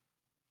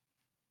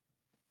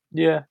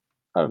 yeah.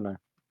 I don't know.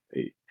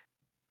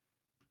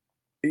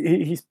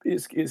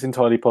 It's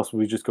entirely possible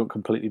he's just got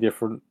completely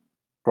different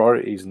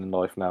priorities in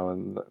life now,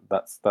 and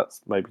that's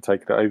maybe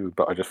taken it over.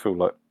 But I just feel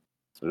like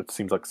it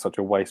seems like such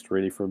a waste,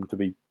 really, for him to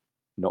be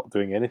not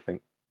doing anything.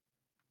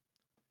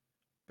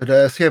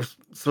 But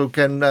so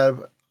again,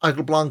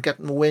 Eagle Blanc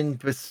getting the win.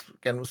 This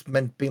again was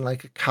meant being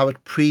like a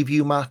carat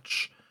preview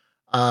match.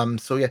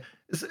 So yeah,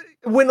 it's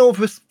a win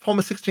over his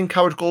former 16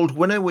 carat gold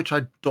winner, which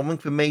I don't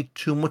think they made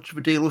too much of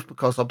a deal with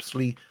because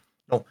obviously,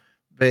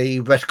 they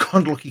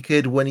retconned Lucky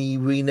Kid when he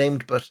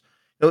renamed. But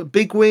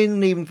big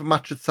win. Even the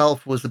match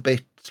itself was a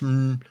bit.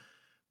 The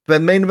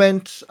main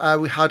event,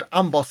 we had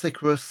Amboss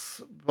Icarus,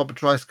 Robert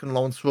Dreisk, and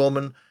Lawrence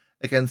Roman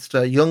against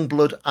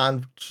Youngblood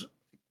and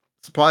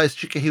surprise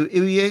Chikahiro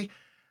Irie.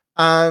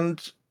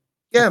 And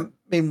yeah, I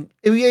mean,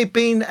 Irie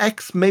being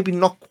X, maybe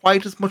not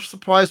quite as much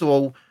surprise,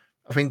 although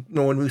I think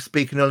when we were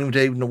speaking earlier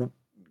today,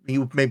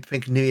 you would maybe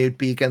thinking Irie would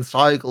be against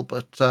Eigel.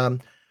 But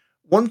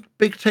one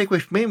big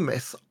takeaway from me in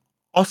this,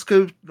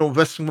 Oscar,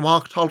 wrestling the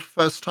Mark for the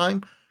first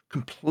time,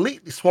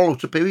 completely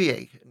swallowed up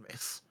Irie in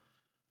this.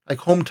 Like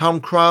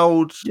hometown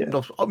crowd, Yeah,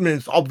 I mean,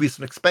 it's obvious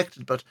and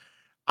expected, but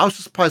I was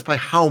surprised by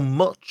how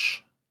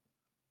much.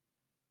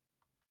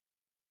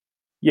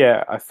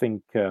 yeah. I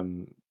think.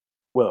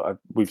 Well,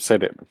 we've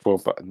said it before,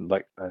 but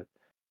like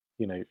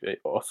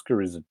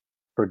Oscar is a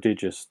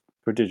prodigious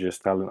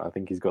talent. I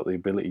think he's got the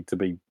ability to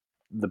be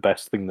the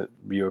best thing that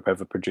Europe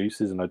ever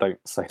produces, and I don't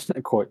say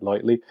that quite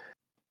lightly.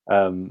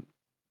 And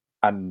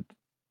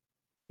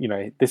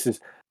this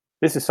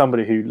is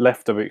somebody who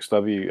left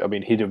WXW. I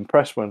mean, he'd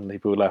impressed when he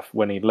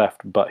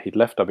left, but he'd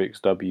left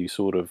WXW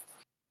sort of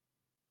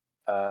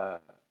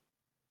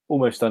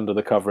almost under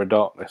the cover of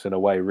darkness in a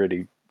way,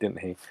 really, didn't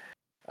he?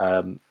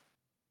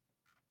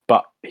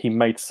 But he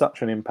made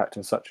such an impact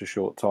in such a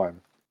short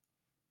time.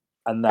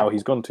 And now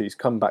he's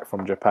come back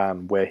from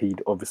Japan, where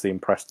he'd obviously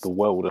impressed the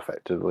world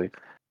effectively,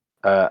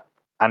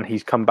 and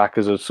he's come back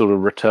as a sort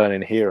of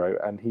returning hero,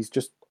 and he's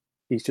just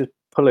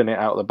pulling it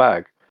out of the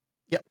bag.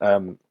 Yeah.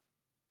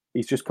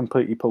 He's just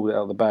completely pulled it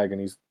out of the bag,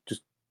 and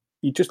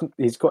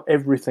he's got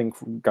everything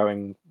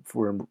going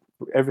for him.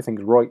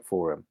 Everything's right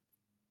for him.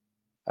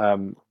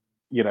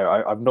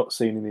 I've not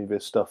seen any of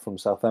his stuff from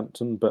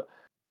Southampton, but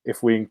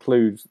if we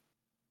include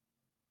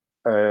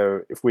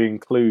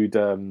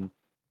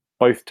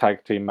both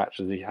tag team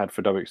matches he had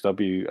for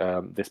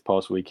WXW this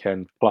past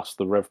weekend, plus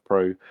the Rev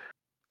Pro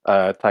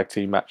tag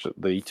team match at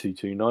the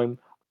 229.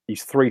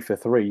 He's 3 for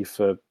 3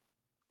 for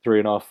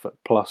 3.5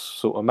 plus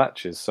sort of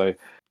matches. So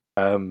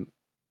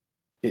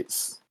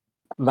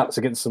that's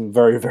against some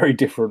very, very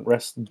different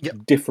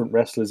different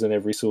wrestlers in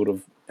every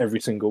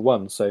single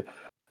one. So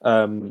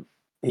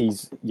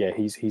he's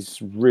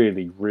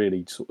really,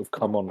 really sort of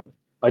come on.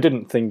 I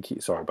didn't think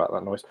sorry about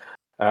that noise.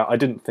 I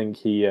didn't think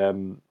he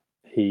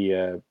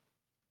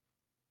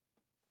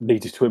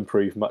needed to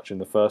improve much in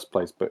the first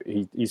place, but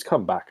he's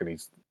come back and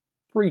he's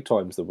 3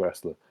 times the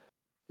wrestler.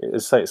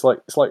 It's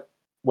like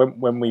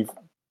when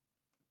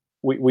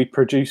we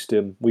produced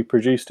him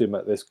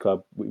at this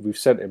club. We've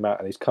sent him out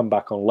and he's come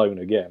back on loan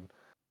again,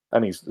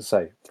 and he's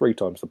 3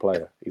 times the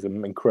player. He's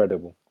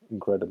incredible.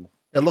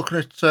 Yeah, looking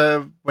at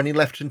when he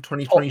left in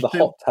 2022, The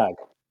hot tag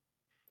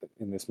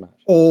in this match.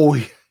 Oh,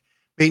 I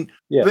mean,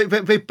 Yeah.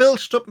 they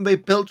built up and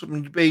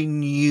they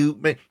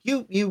knew.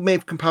 You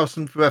made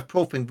comparison for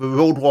Pro thing, the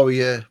Road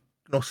Warrior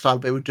style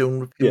they were doing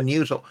with him and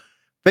you. So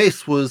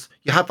this was,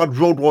 you have that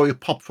Road Warrior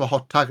pop for a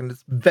hot tag, and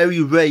it's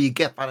very rare you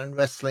get that in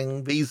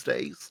wrestling these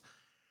days.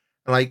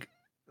 And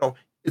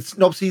it's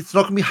obviously it's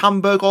not going to be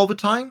Hamburg all the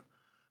time,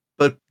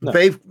 but No.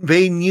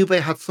 they knew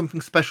they had something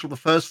special the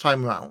first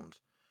time around.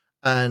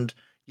 And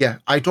yeah,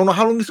 I don't know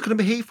how long it's going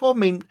to be here for. I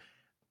mean,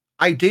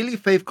 ideally,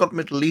 if they've got them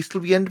at least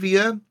till the end of the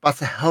year,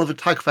 that's a hell of a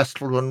tag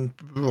festival run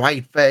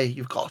right there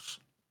you've got.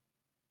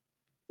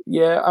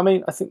 Yeah, I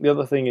mean, I think the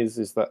other thing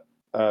is that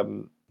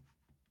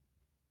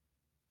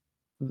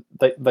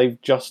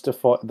they've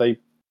justified the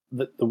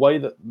way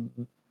that,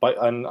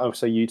 and I would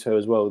say Yuto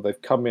as well.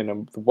 They've come in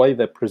and the way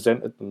they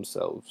presented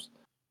themselves,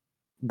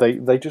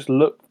 they just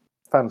look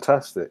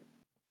fantastic.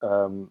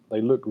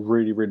 They look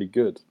really, really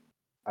good,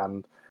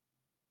 and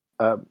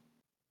they're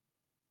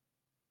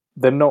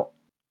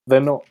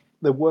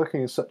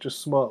working in such a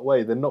smart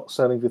way. They're not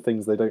selling for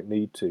things they don't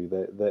need to.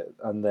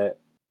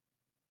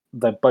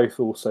 They're both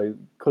also,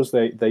 because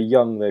they're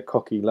young, they're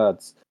cocky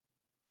lads.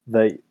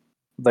 They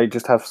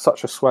just have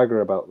such a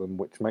swagger about them,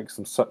 which makes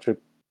them such a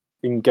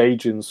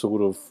engaging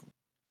sort of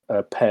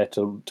pair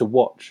to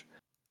watch.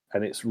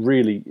 And it's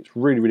really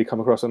come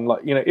across. And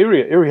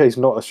Irie is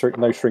not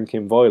no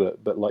shrinking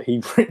violet, but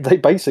they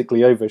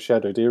basically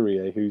overshadowed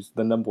Irie, who's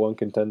the number 1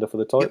 contender for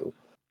the title.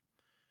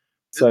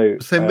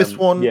 Yep. So this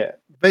one,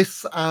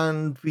 this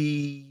and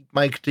the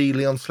Mike D.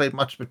 Leon Slade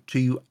match, but 2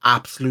 you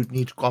absolutely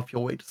need to go off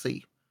your way to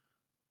see.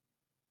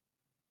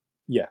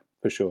 Yeah,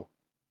 for sure.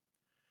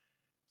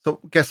 So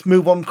I guess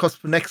move on, because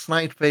the next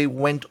night they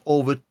went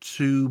over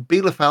to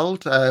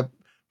Bielefeld. I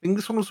think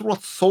this one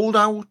was sold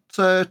out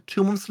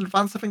 2 months in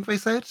advance, I think they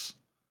said.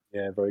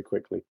 Yeah, very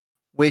quickly.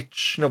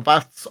 Which,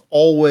 that's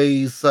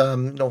always,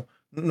 not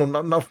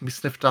from me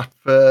sniffed at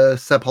for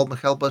Seb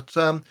Holmichael, but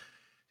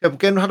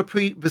again, we had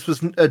this was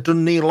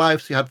done near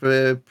live, so you had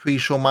the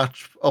pre-show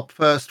match up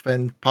first,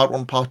 then part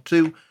 1, part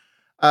 2.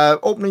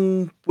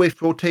 Opening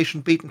with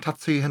rotation beating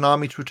Tatsuya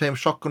Hanami to retain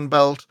shotgun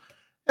belt.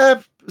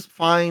 It was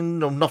fine,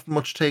 nothing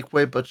much to take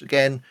away, but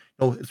again,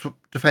 it's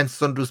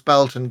defense under his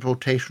belt, and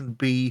rotation would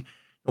be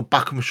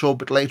back on the show a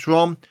bit later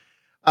on.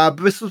 But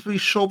this was the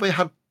show they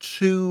had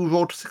 2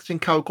 Road to 16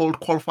 Karat Gold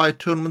qualified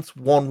tournaments.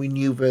 One we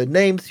knew the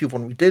names, the other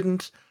one we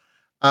didn't.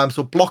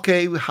 So Block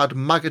A, we had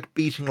Maggot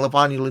beating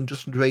Lavaniel in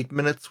just under 8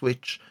 minutes,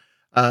 which,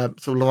 so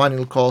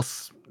Lavaniel, of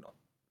course,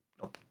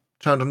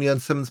 turned on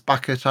Jörn Simmons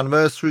back at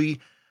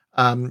Anniversary.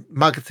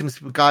 Maggot seems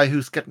to be the guy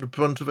who's getting the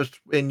brunt of it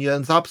in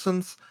Jörn's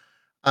absence.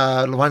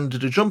 Lavaniel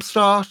did a jump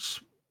start,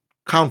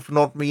 count for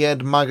not me,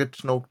 and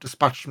Maggot,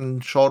 dispatched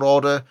in short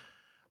order.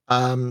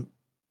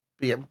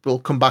 Yeah, we'll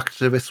come back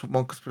to this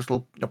one because we're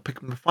still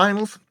picking the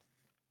finals.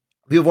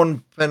 The other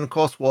one then, of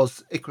course,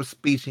 was Icarus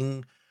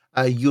beating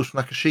Yuto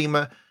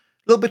Nakashima. A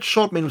little bit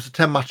short, I mean, it was a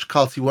 10-match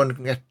card, so you weren't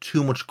going to get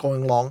too much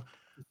going long.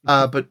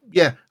 But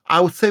yeah,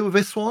 I would say with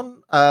this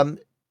one,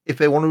 if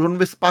they want to run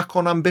this back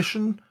on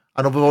Ambition,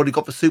 I know they've already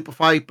got the super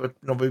fight, but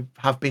they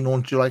have been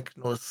on to a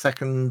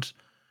second,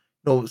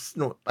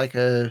 like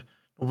it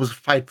was a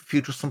fight for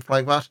future, something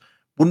like that.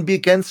 Wouldn't be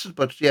against it,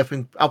 but yeah, I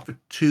think out of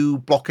 2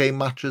 Block A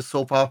matches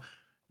so far,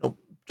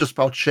 just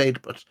about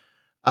shade. But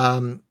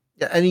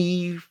yeah,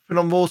 anything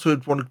on those, or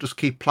want to just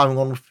keep plowing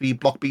on with the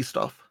Block B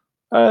stuff?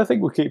 I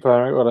think we'll keep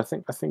playing. Well, I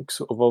think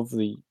sort of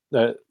the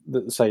I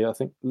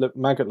think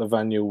Maggot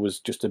Lavaniel was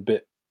just a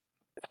bit.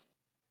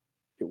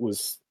 It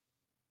was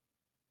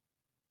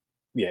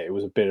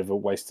a bit of a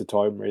waste of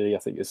time, really. I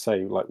think it's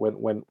when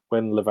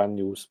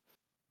Lavaniel's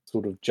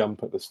sort of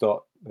jump at the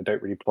start, they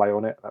don't really play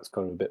on it. That's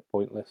kind of a bit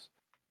pointless.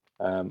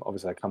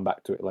 Obviously, I come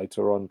back to it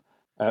later on.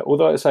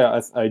 Although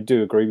I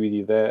do agree with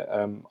you there.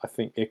 I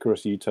think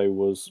Icarus Yuto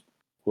was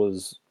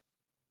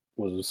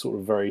a sort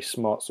of very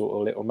smart sort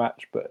of little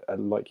match, but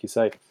like you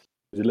say, it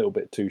was a little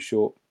bit too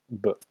short.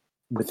 But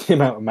with the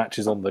amount of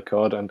matches on the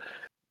card, and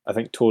I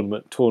think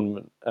tournament,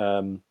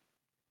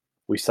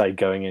 we say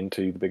going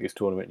into the biggest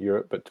tournament in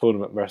Europe, but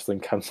tournament wrestling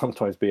can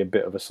sometimes be a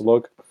bit of a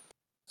slog.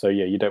 So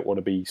yeah, you don't want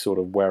to be sort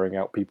of wearing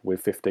out people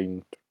with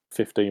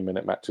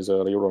 15-minute matches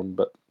earlier on.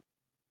 But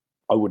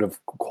I would have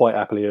quite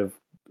happily have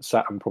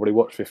sat and probably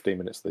watched 15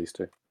 minutes of these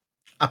 2.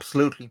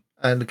 Absolutely.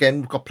 And again,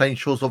 we've got plenty of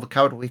shows over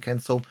Carrot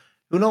weekend, so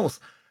who knows?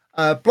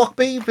 Block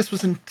B, this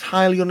was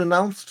entirely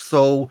unannounced,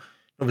 so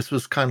this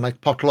was kind of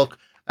like potluck.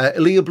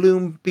 Aaliyah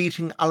Bloom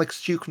beating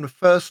Alex Duke in the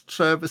first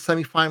the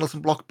semi-finals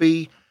in Block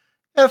B.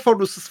 Yeah, I thought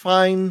this was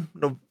fine.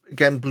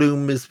 Again,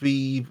 Bloom is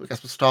the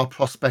star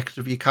prospect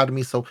of the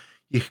academy, so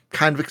you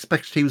kind of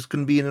expected he was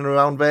going to be in and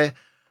around there.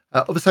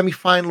 Other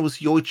semi-final was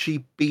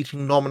Yoichi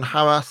beating Norman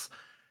Harras.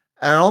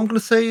 And all I'm going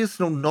to say is,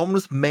 Norman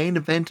was main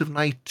event of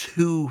night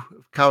 2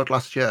 of Coward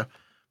last year.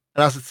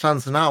 And as it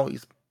stands now,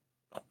 he's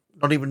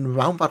not even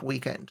around that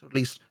weekend. At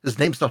least his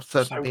name's not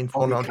So certainly is being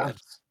thrown Bobby around yet.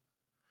 Guns.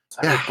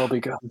 So Yeah, is Bobby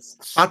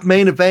Guns. that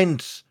main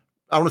event,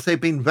 I want to say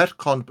being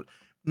retconned, but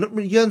not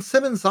Jörn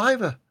Simmons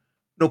either.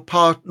 No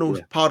part of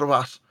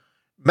that.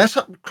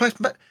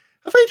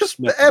 Have they just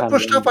Meta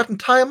airbrushed out Handling. that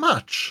entire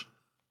match?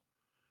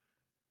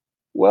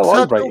 Well,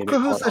 I rated Sadioka, it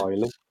quite who's it?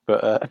 highly,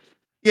 but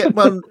Yeah,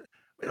 well,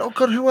 oh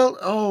god, who else?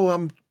 Oh,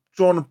 I'm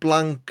drawing a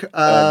blank.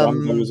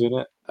 Rambo was in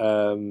it.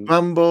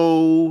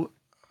 Rambo.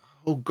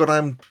 Oh god,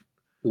 I'm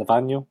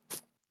Lavagno.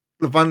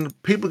 Levan.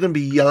 People are going to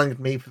be yelling at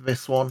me for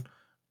this one.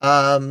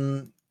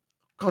 Um,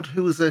 God,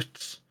 who was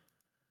it?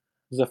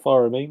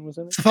 Zafar Amin was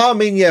in it. Safar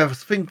Amin, yeah, I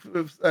think,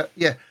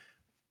 yeah.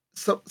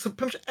 So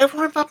pretty much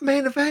everyone in that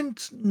main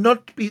event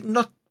not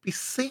be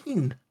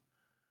seen.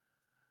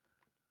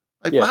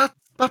 Like Yeah,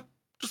 that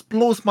just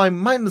blows my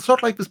mind. It's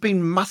not like there's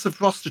been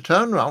massive roster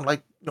turnaround.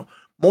 Like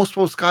most of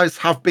those guys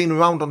have been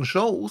around on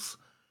shows.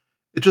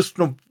 It just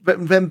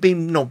them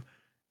being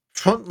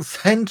front and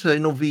center.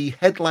 The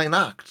headline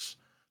act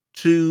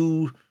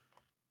to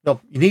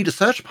you need a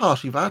search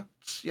party. That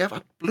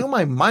blew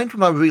my mind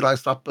when I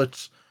realized that.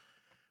 But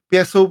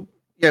yeah, so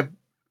yeah,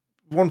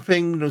 one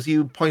thing as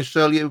you pointed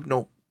earlier,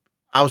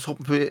 I was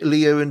hoping for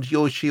Leo and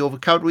Yoshi over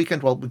Coward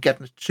Weekend. Well, we're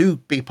getting to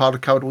be part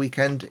of Coward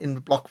Weekend in the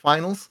block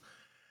finals.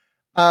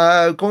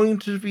 Going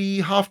to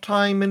the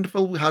halftime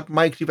interval, we had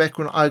Mike Diveco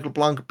and Igel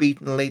Blanc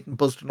beating Leighton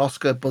Buzzard and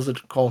Oscar. Buzzard,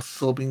 of course,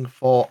 subbing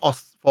for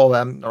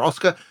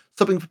Oscar,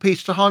 subbing for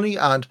Peach Tahani,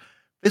 and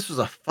this was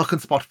a fucking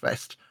spot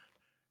fest.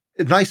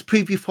 A nice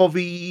preview for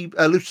the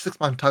Lucha Six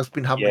Man tag's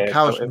been having a yeah.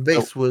 couch, and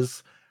this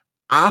was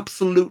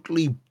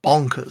absolutely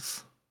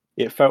bonkers.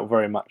 It felt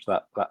very much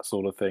that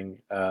sort of thing.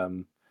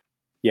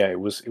 Yeah, it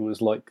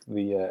was like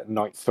the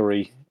night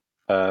three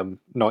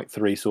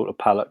sort of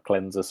palate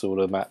cleanser sort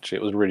of match.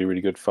 It was really,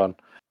 really good fun.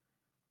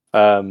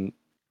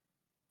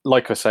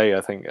 Like I say,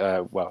 I think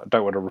well, I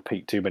don't want to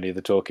repeat too many of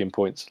the talking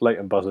points.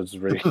 Leighton Buzzard's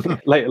really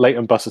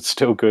Leighton Buzzard's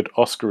still good.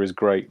 Oscar is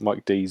great.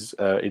 Mike D's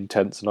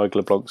intense, and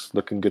Igla Blanc's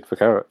looking good for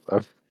Carrot. I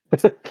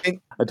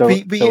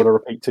don't want to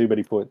repeat too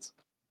many points.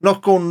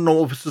 Not going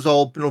over this is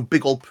all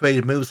big old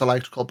paraded moves I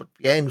like to call, but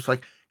the end was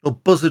like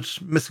Buzzard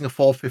missing a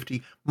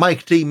 450,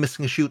 Mike D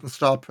missing a shooting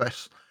star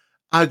press,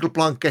 Igla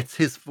Blanc gets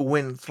his for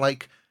win. It's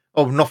like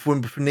not for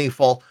win but for knee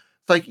fall.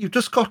 It's like you've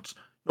just got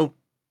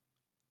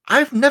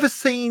I've never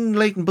seen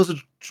Leighton Buzzard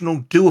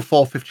do a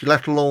 450,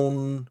 let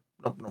alone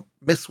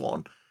miss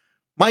one.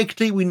 Mike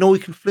D, we know he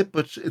can flip,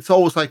 but it's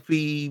always like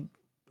the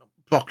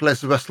Brock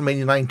Lesnar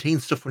WrestleMania 19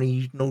 stuff when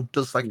he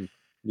does like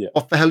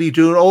what the hell are you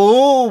doing?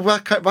 Oh,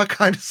 that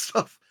kind of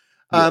stuff.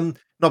 And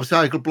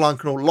obviously Igel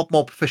Blanc, a lot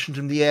more proficient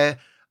in the air.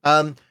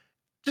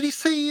 Did he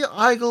see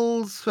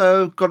Igel's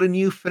got a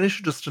new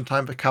finisher just in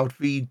time for Count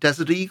the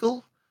Desert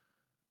Eagle?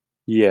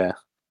 Yeah,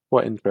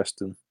 quite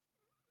interesting.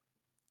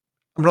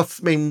 I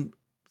mean,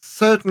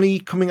 certainly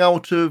coming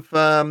out of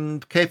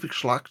Kefik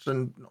Schlacht,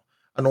 and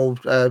I know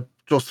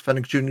Joseph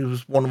Fennick Jr.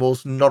 was one of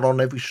those not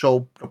on every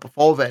show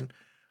before then.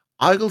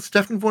 Igel's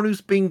definitely one who's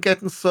been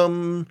getting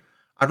some,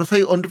 I don't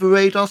say under the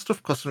radar stuff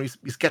because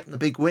he's getting the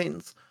big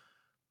wins,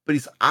 but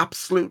he's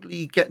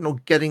absolutely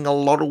getting a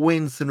lot of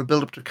wins in the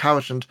build up to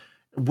Carriage, and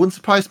it wouldn't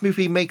surprise me if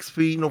he makes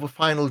the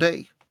final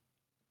day.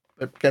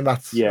 But again,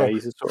 that's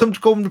he's a something to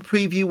go in the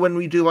preview when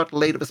we do that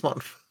later this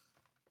month.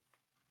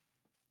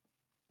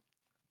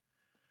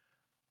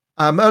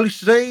 Early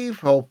today,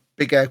 well,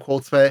 big air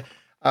quotes there.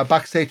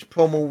 Backstage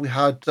promo we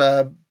had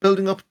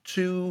building up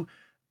to,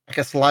 I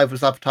guess live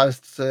was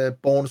advertised as a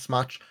bonus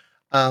match,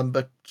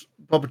 but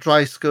Robert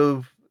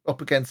Dreisker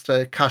up against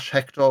Cash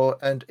Hector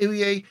and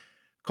Irie.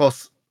 Of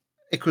course,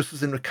 Icarus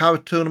was in the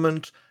Carrot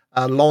tournament.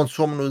 Lawrence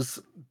Roman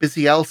was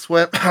busy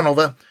elsewhere.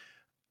 Hanover.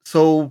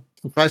 So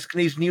Dreisker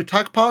needs new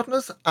tag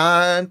partners,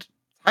 and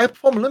High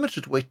Perform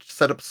Limited, which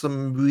set up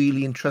some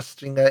really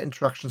interesting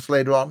interactions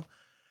later on.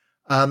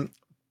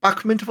 Back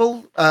from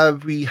interval,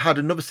 we had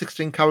another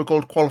 16 Carat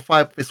Gold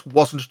qualifier. This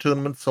wasn't a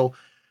tournament, so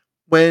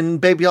when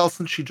Baby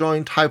Allison she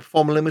joined High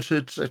Performer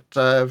Limited at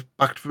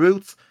Back to the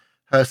Roots,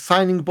 her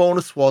signing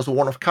bonus was a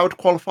one-off Carat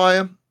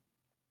qualifier.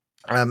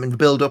 In the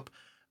build-up,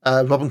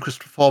 Robin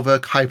Christopher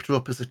Forwerk hyped her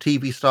up as a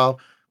TV star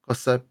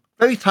because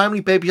very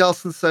timely. Baby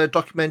Allison's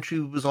documentary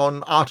was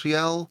on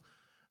RTL.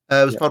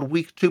 It was about a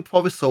week or two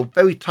before this, so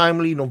very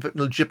timely.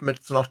 Legitimate.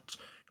 It's not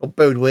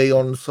buried away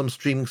on some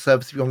streaming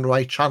service if you're on the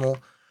right channel.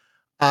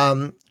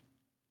 And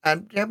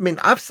yeah, I mean,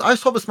 I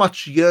saw this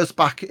match years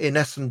back in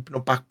Essen,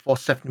 back before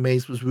Stephanie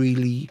Mays was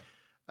really.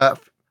 I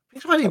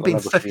think it might have been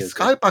Stephanie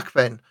Sky back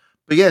then.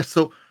 But yeah,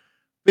 so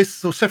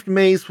Stephanie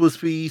Mays was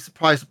the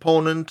surprise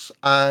opponent,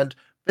 and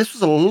this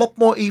was a lot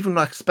more even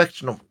than I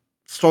expected.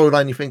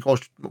 Storyline, you think, oh,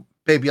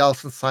 Baby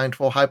Allison signed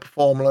for High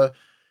Performer,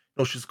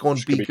 she's going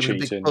to She could be be given a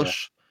big cheating, yeah.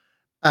 push.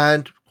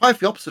 And quite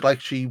the opposite, like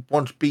she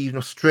wanted to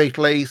be, straight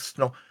laced,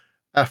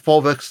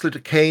 Forwerk slid a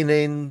cane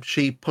in,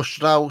 she pushed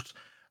it out.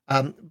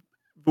 There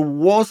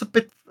was a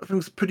bit, I think it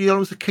was pretty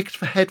almost a kick to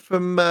the head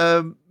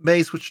from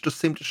Mays, which just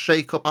seemed to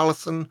shake up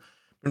Allison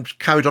and she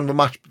carried on the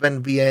match, but then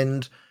at the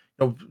end,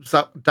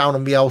 sat down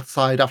on the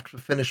outside after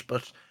the finish.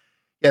 But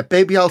yeah,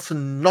 Baby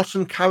Allison not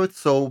in carrot,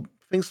 so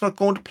things not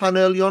going to plan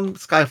early on.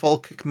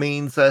 Skyfall kick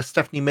means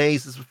Stephanie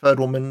Mays is the third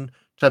woman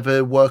to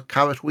ever work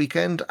carrot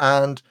weekend,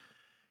 and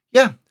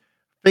yeah,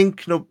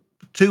 think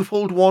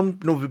twofold. One,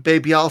 with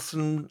Baby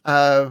Allison,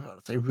 I'd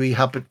say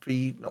rehab at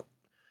the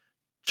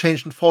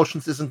changing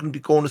fortunes isn't going to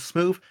be going as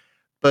smooth.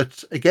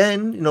 But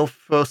again,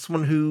 for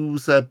someone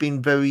who's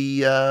been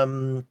very I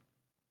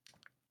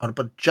don't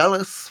know, but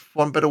jealous, for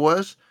one better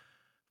word,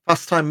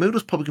 Fast Time Mood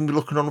is probably going to be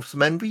looking on with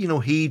some envy.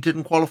 He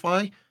didn't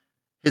qualify.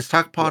 His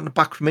tag Yeah. partner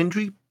back from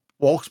injury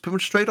walks pretty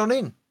much straight on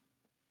in.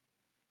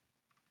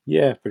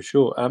 Yeah, for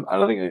sure. And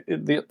I think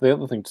the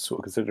other thing to sort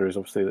of consider is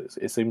obviously that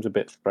it seems a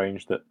bit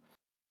strange that,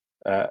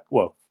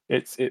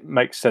 it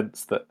makes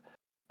sense that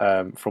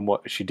from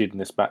what she did in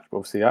this match, but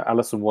obviously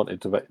Alison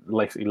wanted to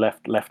basically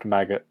left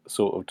Maggot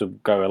sort of to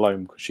go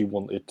alone because she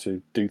wanted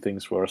to do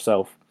things for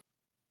herself,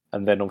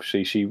 and then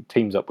obviously she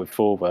teams up with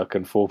Forwerk,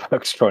 and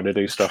Forwerk's trying to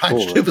do stuff Trying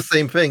to for do her. the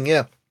same thing,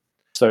 yeah.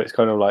 So it's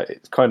kind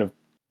of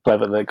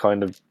clever that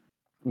kind of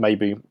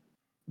maybe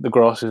the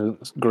grass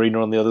is greener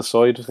on the other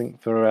side. I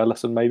think for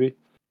Alison maybe.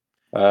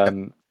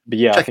 Yep. But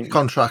yeah, I Check the think,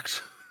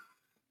 contract.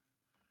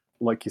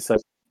 like you said,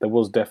 there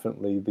was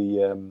definitely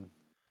the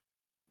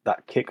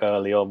that kick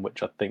early on,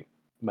 which I think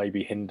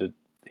maybe hindered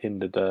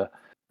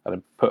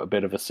and put a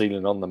bit of a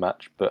ceiling on the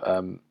match. But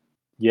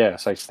yeah,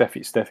 so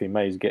Steffi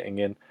May's getting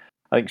in.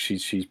 I think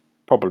she's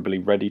probably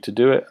ready to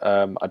do it.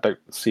 I don't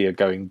see her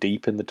going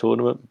deep in the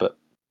tournament, but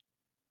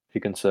she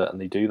can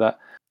certainly do that.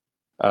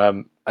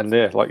 And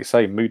yeah, like you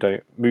say,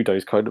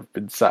 Mudo's kind of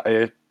been sat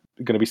here,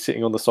 going to be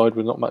sitting on the side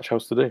with not much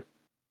else to do.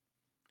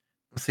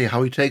 We'll see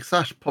how he takes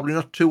that. Probably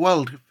not too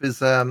well if his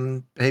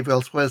behaviour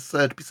elsewhere is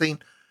to be seen.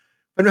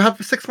 When we have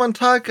the six-man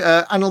tag,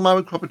 Anil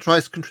Marek, Robert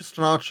Trice, and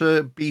Tristan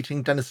Archer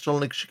beating Dennis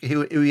Stolnik,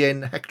 Shikahiro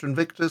Irien, Hector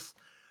Invictus.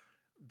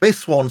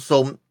 This one,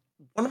 so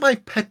one of my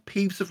pet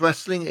peeves of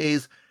wrestling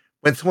is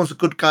when someone's a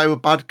good guy or a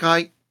bad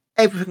guy,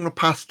 everything in the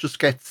past just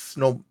gets,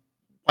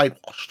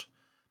 whitewashed.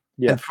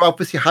 Yeah, And throughout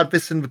this, you had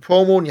this in the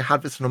promo and you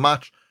had this in the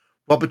match.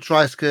 Robert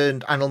Dreisker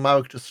and Anil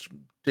Marek just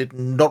did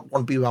not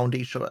want to be around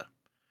each other.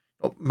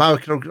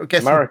 Marek, I guess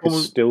in the Marek is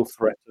promo, still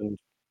threatened.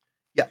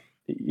 yeah,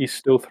 He's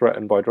still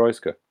threatened by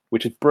Dreisker,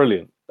 which is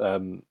brilliant.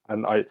 And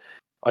I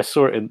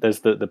saw it in there's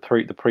the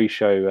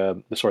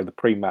pre-show the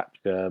pre-match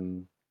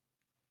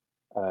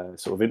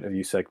sort of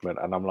interview segment,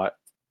 and I'm like,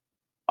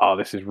 oh,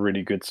 this is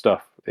really good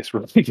stuff. It's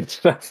really good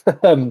stuff.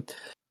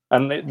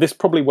 This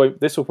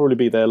will probably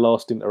be their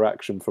last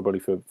interaction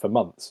for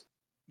months.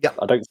 yeah.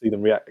 I don't see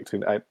them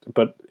reacting,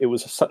 but it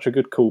was such a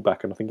good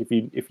callback, and I think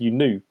if you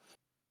knew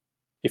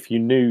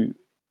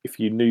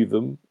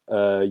them,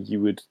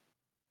 you would.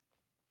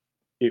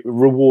 It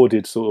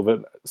rewarded sort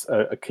of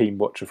a keen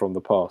watcher from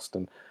the past,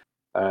 and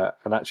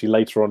actually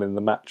later on in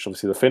the match,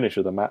 obviously the finish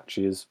of the match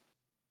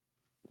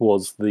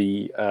was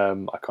the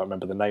I can't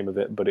remember the name of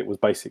it, but it was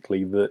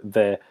basically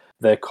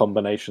their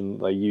combination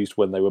they used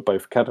when they were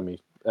both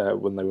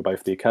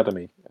the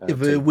academy.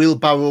 The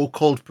wheelbarrow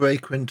cold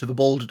breaker into the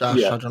boulder dash.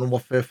 Yeah, I don't know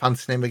what the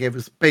fancy name they gave. It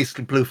was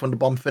basically Blue Thunder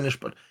Bomb finish,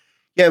 but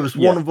yeah, it was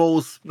yeah, one of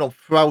those.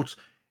 Throughout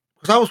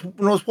because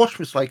when I was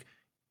watching, it's like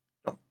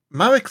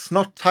Marek's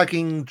not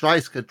tagging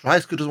Dreisker.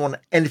 Dreisker doesn't want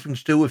anything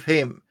to do with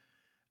him.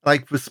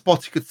 Like the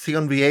spots you could see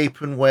on the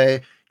apron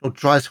where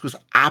Dreisker was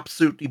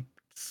absolutely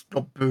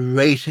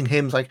berating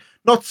him, like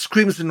not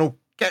screaming,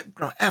 get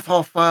f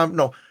off,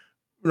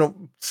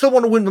 still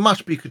want to win the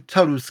match, but you could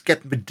tell he was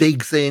getting the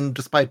digs in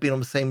despite being on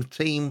the same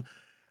team.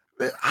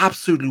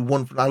 Absolutely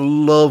wonderful. I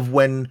love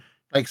when,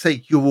 like,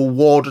 say, you're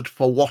rewarded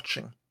for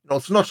watching.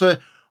 It's not a,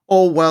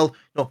 oh well,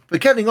 they're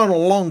getting on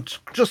along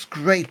just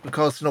great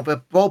because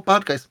they're all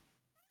bad guys.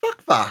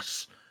 Fuck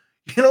that.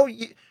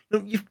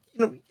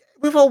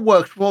 We've all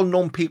worked, we've all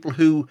known people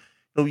who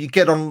you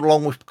get on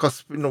along with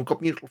because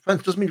got mutual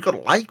friends. Doesn't mean you've got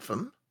to like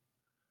them.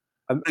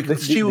 and You can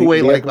stew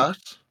away like that.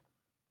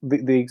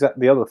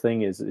 the other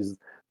thing is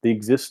the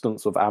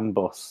existence of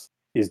Amboss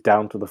is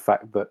down to the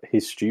fact that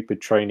his stupid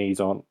trainees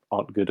aren't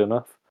good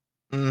enough.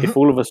 Mm-hmm. If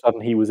all of a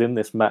sudden he was in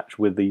this match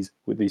with these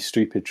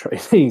stupid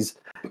trainees,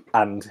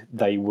 and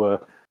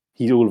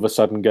he's all of a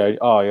sudden going,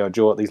 oh yeah,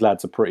 do you know what, these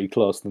lads are pretty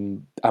close,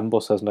 then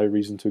Amboss has no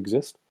reason to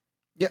exist.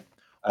 Yeah.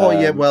 Oh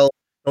yeah. Well,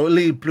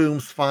 Lee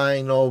Bloom's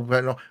fine. Or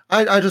no,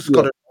 I just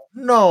got Yeah. it.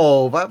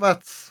 No,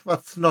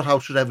 that's not how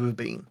it should ever have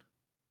been.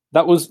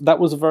 That was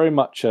very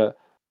much a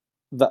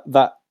that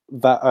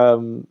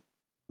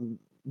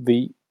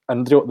the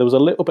and there was a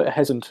little bit of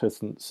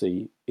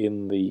hesitancy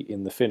in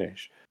the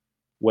finish,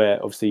 where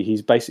obviously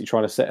he's basically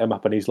trying to set him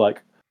up, and he's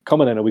like,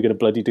 "Come on in, are we going to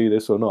bloody do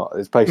this or not?"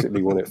 It's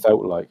basically what it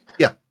felt like.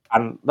 Yeah.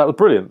 And that was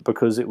brilliant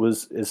because it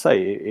was, as I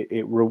say,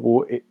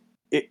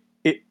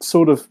 it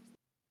sort of,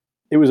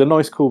 it was a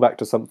nice callback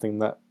to something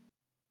that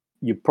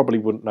you probably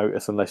wouldn't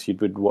notice unless you'd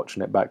been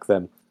watching it back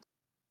then.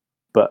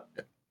 But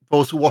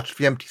those who watched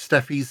the Empty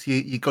Steffies,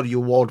 you got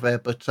your award there.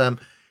 But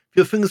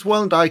your things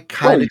well, and I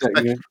kind of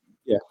expect,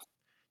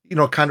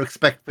 yeah, kind of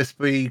expect this.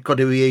 We got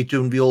to be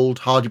doing the old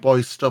Hardy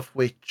Boys stuff,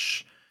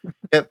 which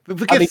the I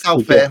need gifts to out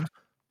gift. there.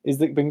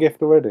 Is it been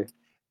gift already?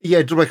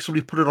 Yeah, direct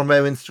somebody put it on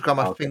their Instagram.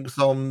 I Okay. think it's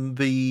on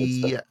Good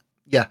stuff. the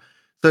yeah.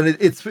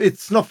 So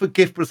it's not for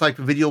gift, but it's like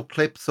the video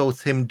clip. So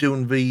it's him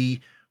doing the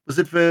was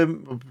it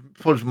the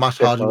probably the Matt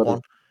Jeff Hardy Hardy.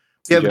 one?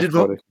 It's the Yeah, Jeff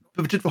Hardy.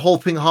 we did the whole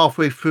thing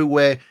halfway through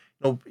where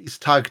he's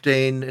tagged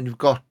in and you've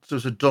got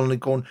there's a Donnelly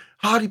going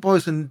Hardy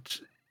Boys and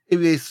he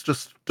is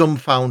just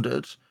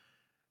dumbfounded.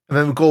 And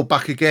then we go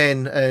back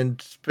again,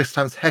 and this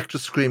time it's Hector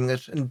screaming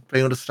it, and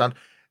they understand.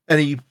 And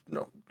he,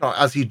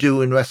 as you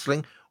do in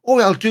wrestling,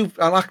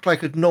 I'll act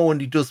like it. No, and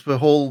he does the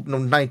whole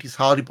 90s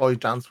Hardy Boy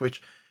dance,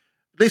 which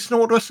at least know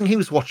what wrestling he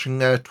was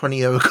watching 20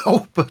 years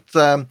ago, but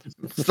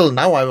still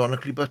now,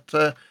 ironically. But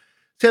so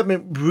yeah, I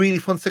mean, really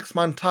fun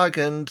 6-man tag,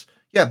 and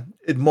yeah,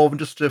 it more than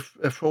just a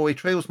throwaway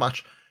trails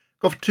match.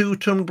 Got 2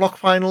 tournament block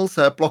finals.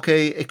 Block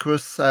A,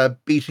 Icarus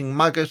beating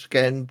Maggot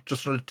again,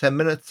 just under 10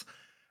 minutes.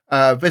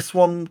 This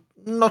one,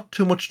 not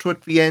too much to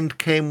it. The end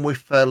came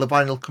with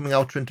Levinel coming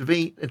out to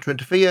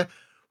interfere.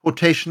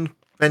 Rotation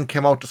then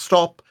came out to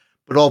stop,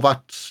 but all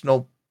that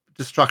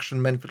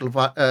distraction meant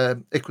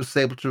that Icarus was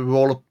able to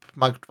roll up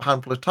Maggot a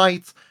handful of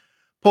tights.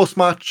 Post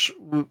match,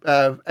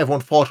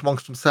 everyone fought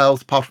amongst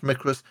themselves apart from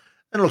Icarus,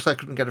 and it looks like I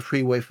couldn't get a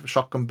freeway for the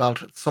shotgun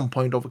belt at some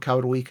point over Cow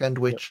Weekend,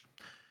 which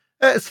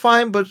it's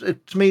fine,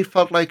 but to me it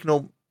felt like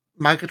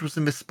Maggot was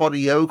in this spot a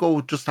year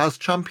ago just as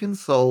champion,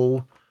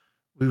 so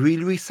we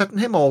really resetting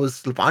him, or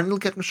is Levaniel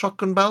getting a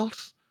shotgun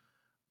belt?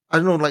 I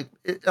don't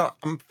know.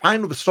 I'm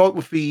fine with the start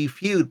with the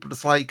feud, but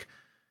it's like,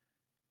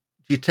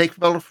 do you take the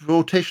belt off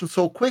rotation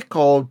so quick,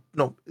 or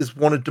is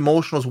one a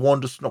demotion, or is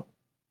one just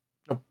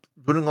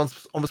running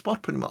on the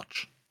spot pretty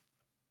much?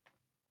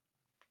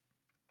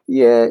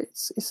 Yeah,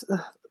 it's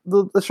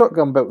the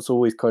shotgun belt's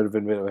always kind of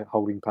been a bit of a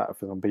holding pattern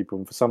for some people,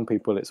 and for some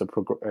people it's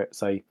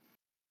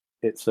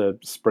a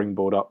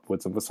springboard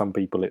upwards, and for some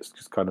people it's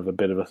just kind of a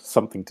bit of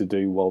something to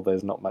do while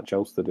there's not much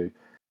else to do.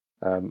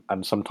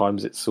 And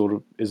sometimes it sort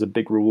of is a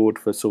big reward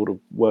for sort of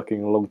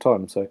working a long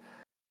time. So,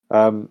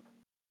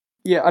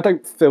 yeah, I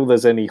don't feel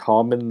there's any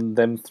harm in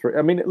them three.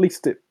 I mean, at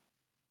least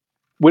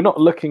we're not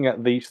looking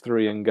at these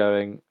three and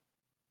going,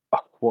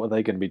 oh, what are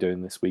they going to be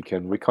doing this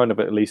weekend? We kind of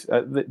at least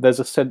there's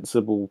a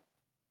sensible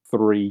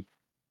three.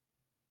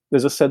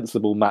 There's a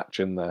sensible match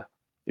in there,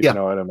 if you Yeah,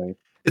 know what I mean.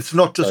 it's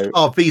not just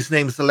these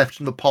names are left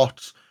in the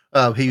pot.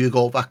 Here you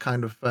go, that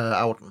kind of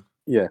outing.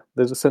 Yeah,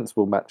 there's a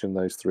sensible match in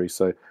those three.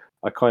 So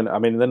I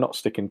mean, they're not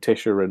sticking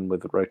Tisha in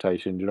with the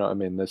rotation. Do you know what I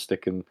mean? They're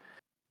sticking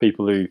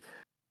people who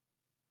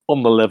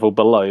on the level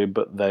below,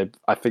 but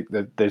I think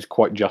there's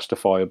quite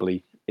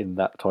justifiably in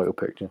that title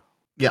picture.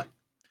 Yeah.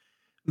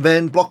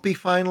 Then Block B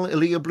final,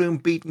 Ilya Bloom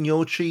beating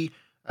Yoshi,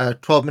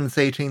 12 minutes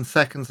 18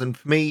 seconds, and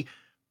for me,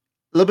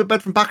 a little bit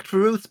better from Back to the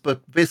Roots,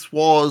 but this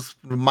was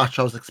the match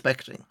I was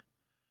expecting.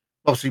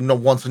 Obviously, not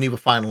once in either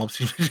final,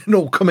 obviously,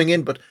 coming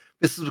in, but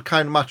this is the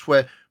kind of match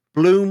where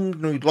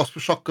Bloom, he'd lost the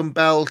shotgun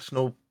belt,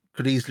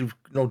 could easily,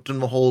 done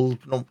the whole,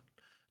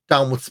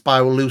 downward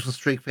spiral losing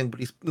streak thing, but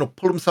he's,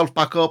 pulled himself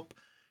back up.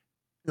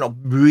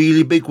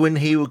 Really big win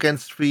here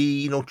against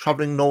the,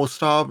 traveling Noah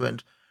Star.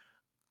 And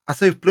I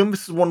say if Bloom,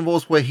 this is one of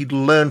those where he'd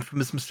learned from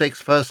his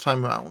mistakes first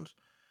time around.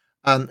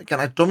 And again,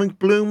 I don't think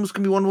Bloom's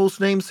going to be one of those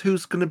names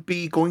who's going to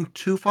be going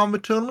too far in the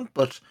tournament,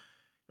 but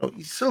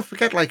you still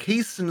forget, like,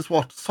 he's in his,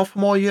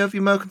 sophomore year, the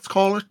Americans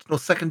call it,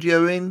 second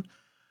year in.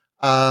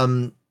 I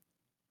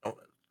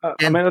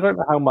mean, I don't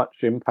know how much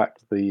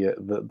impact the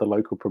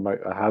local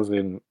promoter has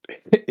in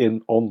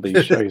on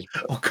these shows.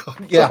 Oh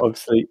God, yeah. But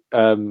obviously,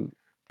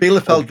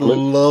 Bielefeld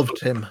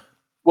loved him.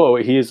 Well,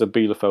 he is a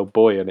Bielefeld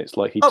boy, and it's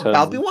like he turns.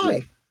 That'll be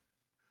why.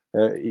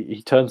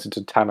 He turns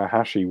into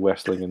Tanahashi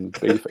wrestling in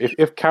Bielefeld.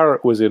 If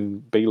Carrot was in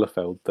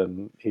Bielefeld,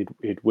 then he'd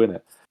win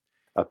it.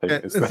 I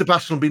think. And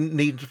Sebastian will be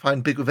needing to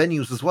find bigger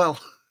venues as well.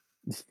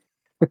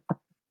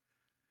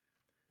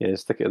 Yeah,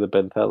 stick it at the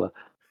Bentella.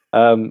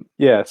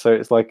 Yeah, so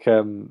it's like,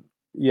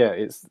 yeah,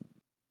 it's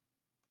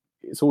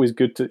always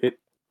good to.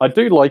 I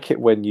do like it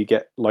when you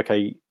get like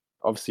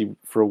obviously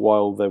for a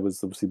while there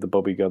was obviously the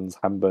Bobby Guns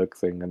Hamburg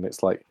thing, and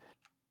it's like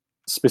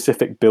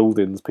specific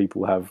buildings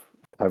people have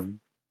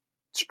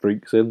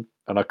streaks in,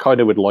 and I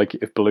kind of would like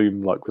it if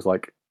Bloom was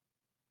like,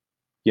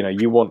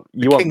 you want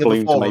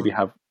Bloom to maybe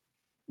have,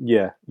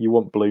 yeah, you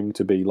want Bloom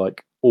to be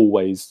like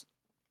always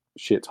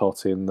shit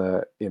hot in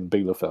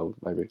Bielefeld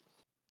maybe.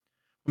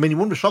 I mean, he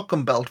won the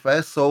shotgun belt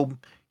there, so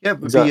yeah, it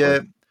would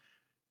Exactly.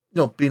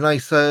 be a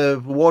nice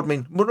reward. I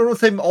mean, I don't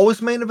say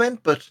always main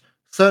event, but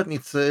certainly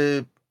it's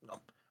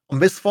on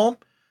this form.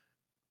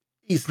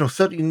 He's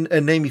certainly a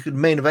name you could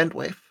main event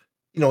with.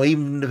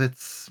 Even if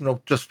it's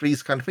just for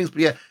these kind of things.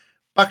 But yeah,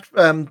 back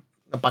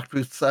back to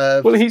his.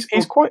 Well, he's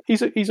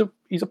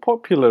a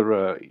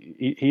popular.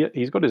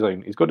 He's got his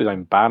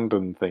own band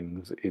and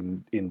things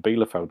in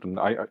Bielefeld, and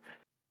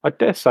I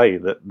dare say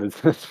that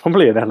there's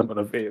probably an element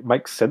of it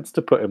makes sense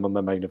to put him on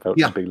the main event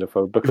in Yeah,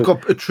 Bielefeld you've because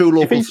got a true if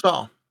local he's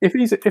star. if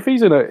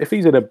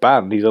he's in a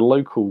band, he's a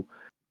local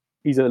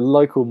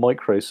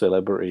micro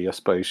celebrity, I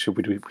suppose.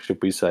 Should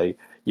we say?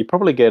 You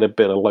probably get a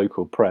bit of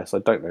local press. I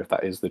don't know if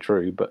that is the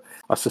true, but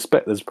I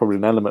suspect there's probably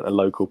an element of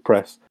local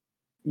press.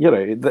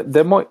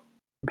 There might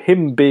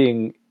him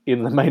being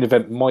in the main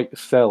event might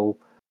sell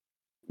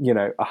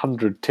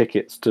 100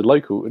 tickets to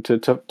local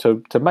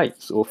to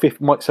mates, or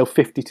might sell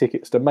 50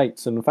 tickets to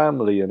mates and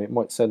family, and it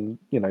might send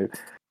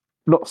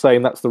not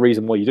saying that's the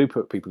reason why you do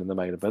put people in the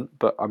main event,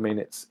 but I mean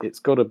it's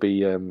got to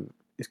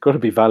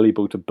be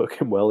valuable to book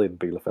him well in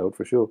Bielefeld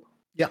for sure.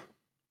 Yeah,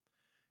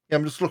 yeah.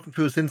 I'm just looking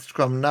through his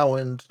Instagram now,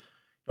 and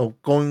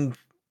going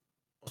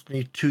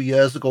mostly 2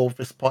 years ago at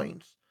this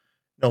point.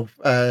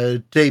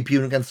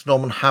 Debuting against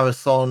Norman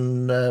Harris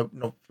on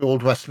the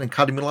old Wrestling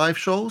Academy live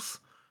shows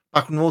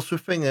back when most were a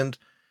thing, and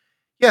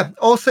yeah,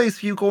 also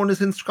if you go on his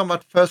Instagram,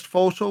 that first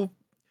photo,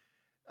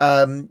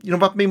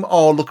 that meme,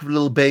 oh, look at the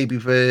little baby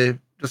there,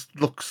 just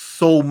looks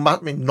so mad.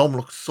 I mean, Norman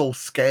looks so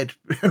scared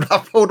in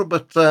that photo,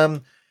 but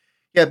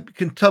yeah, you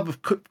can tell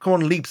we've come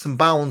on leaps and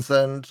bounds,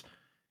 and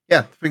yeah,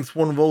 I think it's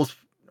one of those,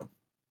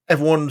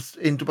 everyone's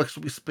in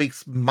WWE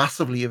speaks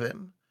massively of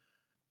him.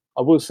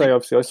 I will say,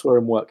 obviously, I saw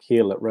him work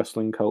heel at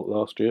Wrestling Cult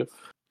last year,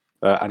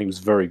 and he was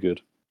very good.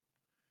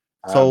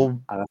 So,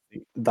 And I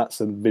think that's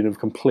been a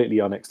completely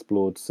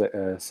unexplored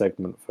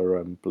segment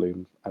for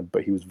Bloom,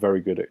 but he was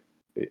very good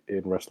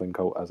in Wrestling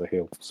Cult as a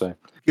heel. So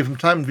give him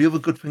time. The other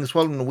good thing as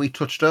well, and we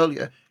touched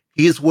earlier,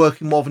 he is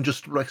working more than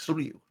just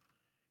WXW.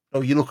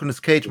 You look in his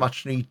cage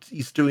match, and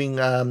he's doing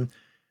was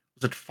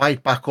it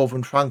Fight Back over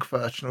in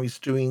Frankfurt? He's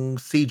doing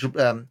Siege.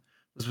 Was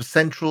it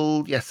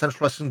Central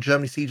Wrestling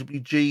Germany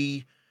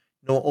CWG.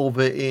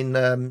 Over in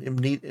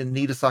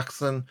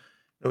Niedersachsen.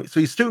 So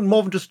he's doing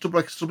more than just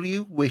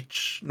WXW,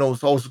 which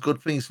is always a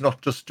good thing. He's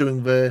not just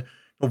doing the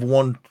over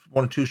one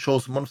or two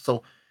shows a month.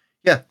 So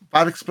yeah,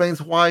 that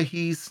explains why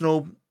he's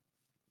pardon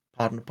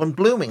the pun,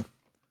 blooming.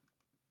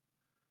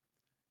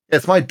 Yeah,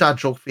 it's my dad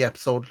joke for the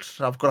episode.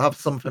 I've got to have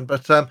something,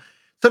 but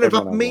certainly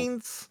that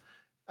means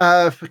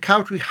for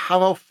Couch we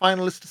have our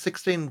final list of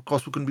 16. Of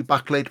course, we're going to be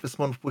back later this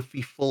month with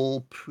the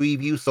full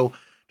preview. So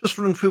just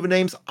running through the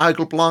names: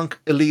 Igel Blanc,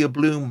 Elia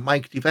Bloom,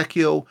 Mike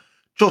DiVecchio,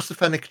 Joseph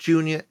Fennick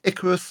Jr.,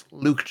 Icarus,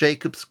 Luke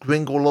Jacobs,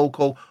 Gringo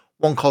Loco,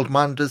 One Called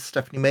Manders,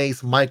 Stephanie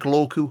Mays, Michael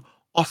Oku,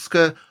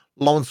 Oscar,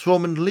 Lawrence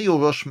Roman, Leo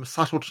Rush,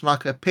 Masato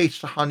Tanaka,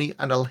 Paige Tahani,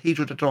 and El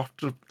Hidro the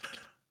Doctor.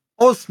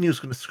 Oz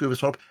News going to screw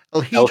this up. El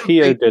Hijo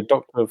de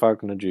Dr.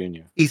 Wagner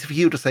Jr. Easy for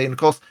you to say, and of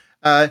course,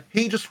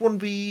 he just won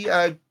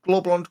the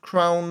Global on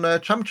Crown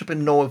Championship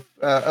in Noah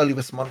early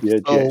this month. Yeah,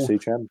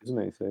 GHC champ,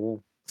 isn't he?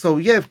 So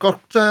yeah, we've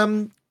got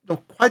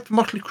quite the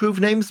motley crew of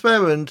names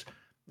there, and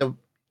we're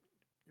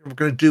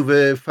going to do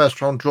the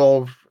first round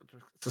draw, I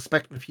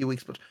suspect, in a few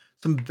weeks, but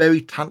some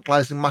very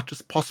tantalising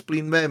matches possibly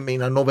in there. I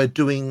mean, I know they're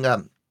doing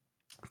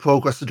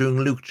Progress are doing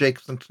Luke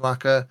Jacobs and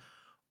Tanaka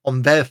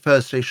on their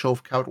Thursday show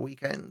for Couch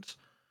Weekend.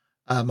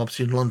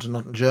 Obviously in London,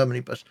 not in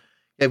Germany, but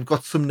yeah, we've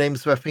got some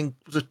names there. I think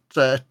was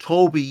it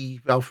Toby,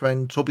 our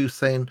friend Toby, was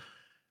saying,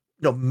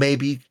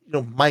 maybe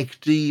Mike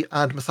D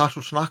and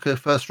Masato Tanaka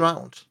first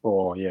round.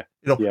 Oh yeah,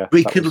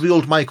 rekindle the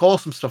old Mike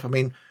Awesome stuff. I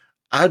mean,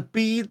 I'd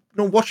be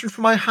watching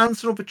for my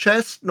hands over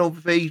chest.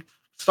 They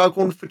start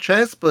going for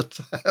chest, but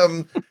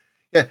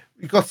yeah,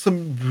 we've got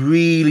some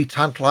really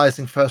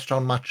tantalising first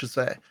round matches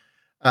there.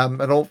 I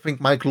don't think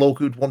Mike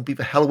Logan would want to be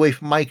the hell away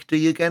from Mike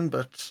D again,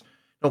 but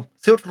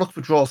see what the luck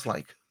for draws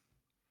like.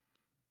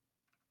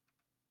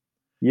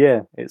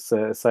 Yeah, it's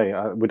say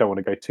we don't want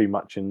to go too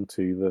much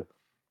into the.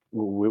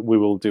 We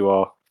will do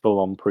our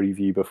full-on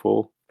preview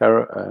before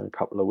a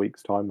couple of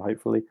weeks' time,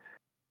 hopefully.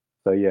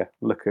 So yeah,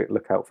 look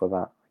out for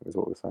that. Is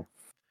what we're saying.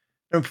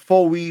 And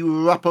before we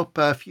wrap up,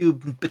 a few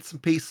bits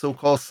and pieces. So of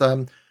course,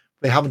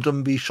 they haven't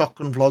done the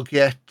shotgun vlog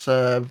yet.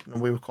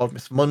 We record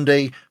this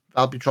Monday.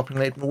 I'll be dropping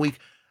later in the week.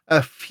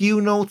 A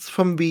few notes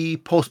from the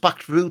post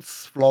Back to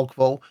Roots vlog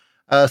though.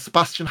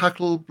 Sebastian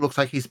Hackle looks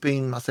like he's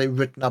been,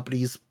 written up, but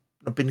he's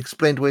been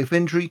explained away with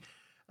injury.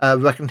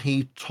 Reckon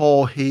he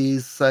tore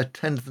his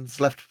tendons in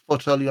his left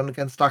foot early on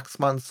against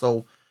Axeman.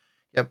 So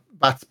yeah,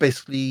 that's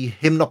basically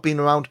him not being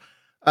around.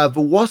 There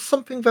was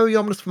something very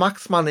ominous from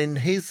Axeman in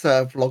his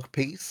vlog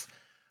piece.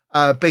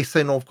 Basically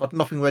saying, I've got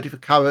nothing ready for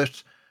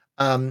Carrot.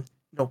 Could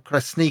I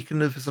sneak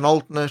in if it's an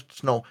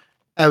alternate? No,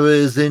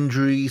 errors,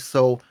 injuries.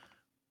 So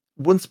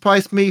wouldn't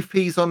surprise me if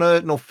he's on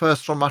a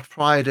first on Matt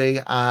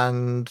Friday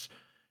and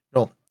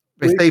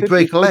they say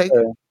break a leg.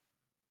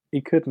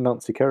 He could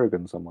Nancy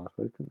Kerrigan somewhere,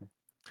 couldn't he?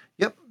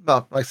 Yep,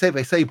 well, like I say,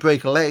 they say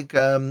break a leg.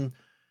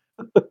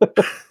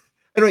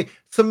 Anyway,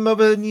 some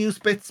other news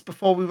bits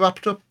before we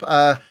wrapped up.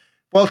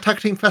 World Tag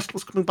Team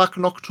Festival's coming back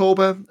in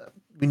October.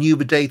 We knew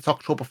the dates,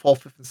 October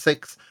 4th, 5th and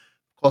 6th.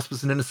 Of course,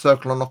 there's an Inner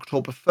Circle on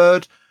October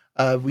 3rd.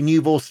 We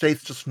knew those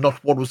dates, just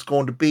not what was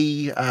going to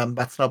be.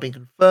 That's now been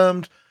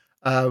confirmed.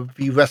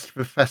 The rest of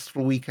the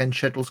festival weekend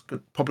schedule's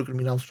probably going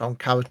to be announced around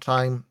carrot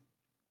time.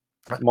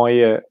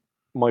 My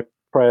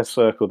prayer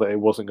circle that it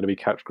wasn't going to be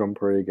Catch Grand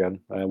Prix again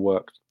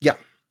worked. Yeah.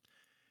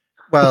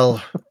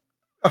 Well,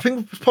 I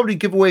think it's probably a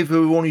giveaway that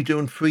we're only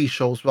doing 3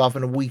 shows rather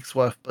than a week's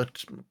worth,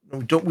 but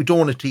we don't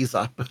want to tease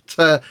that. But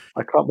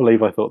I can't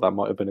believe I thought that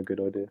might have been a good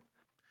idea.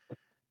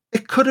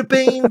 it could have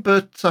been,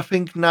 but I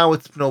think now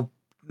it's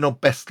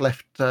best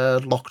left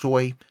locked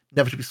away,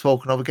 never to be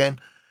spoken of again.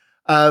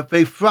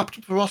 They've wrapped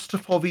up the roster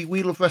for the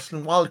Wheel of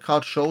Wrestling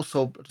Wildcard show,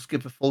 so I'll just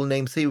give the full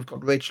names here. We've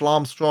got Rachel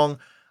Armstrong,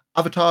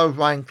 Avatar,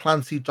 Ryan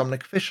Clancy,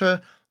 Dominic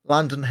Fisher,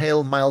 Landon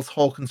Hale, Miles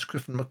Hawkins,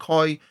 Griffin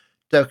McCoy,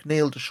 Derek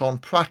Neal,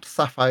 Deshaun Pratt,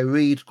 Sapphire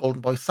Reed,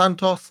 Golden Boy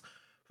Santos,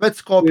 Red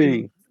Scorpion,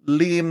 Hey.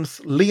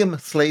 Liam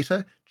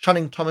Slater,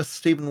 Channing Thomas,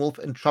 Stephen Wolf,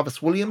 and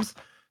Travis Williams.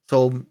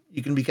 So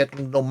you can be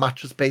getting no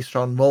matches based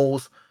on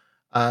those.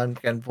 And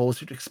again, those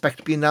you'd expect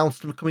to be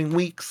announced in the coming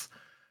weeks.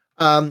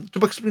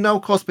 WXW now,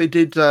 of course, they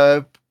did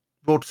Road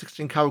to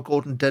 16 Carat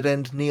Golden Dead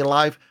End Near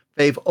Live.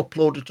 They've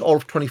uploaded all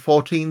of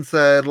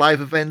 2014's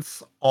live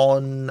events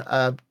on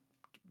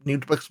New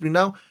WXW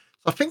now.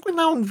 So I think we're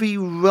now in the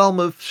realm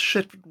of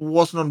shit that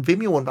wasn't on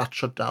Vimeo when that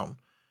shut down.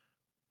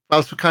 That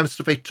was the kind of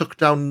stuff they took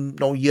down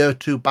a year or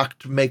two back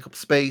to make up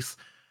space.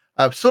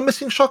 Still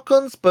missing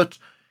shotguns, but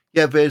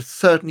yeah, they're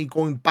certainly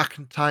going back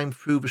in time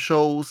through the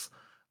shows.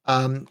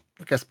 I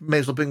guess may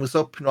as well bring this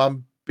up. I've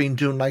been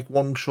doing like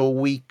one show a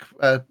week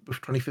with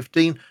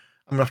 2015.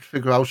 I'm gonna have to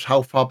figure out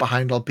how far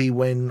behind I'll be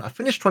when I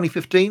finish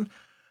 2015.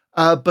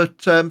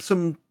 But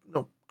some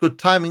good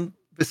timing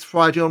this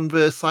Friday on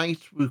the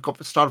site. We've got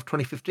the start of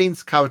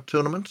 2015's Carrot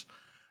Tournament.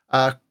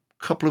 A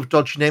couple of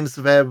dodgy names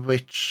there,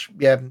 which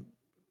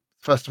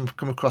first time I've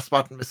come across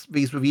that in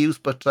these reviews.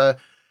 But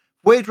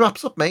Wade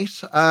wraps up,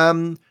 mate.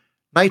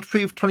 Night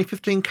 3 of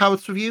 2015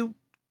 Carrots review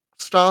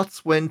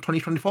starts when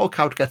 2024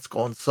 Carrot gets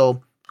going.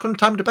 So couldn't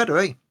time it better,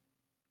 eh?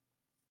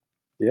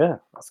 Yeah,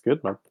 that's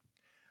good, man.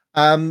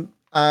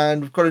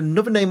 And we've got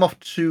another name off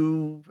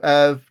to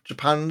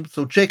Japan.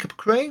 So Jacob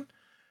Crane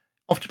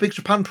off to Big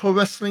Japan Pro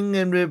Wrestling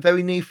in the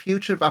very near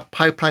future. That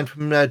pipeline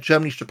from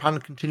Germany to Japan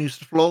continues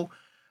to flow.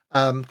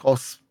 Of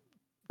course,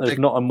 there's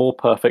not a more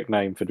perfect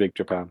name for Big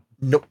Japan.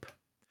 Nope.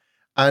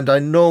 And I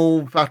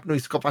know that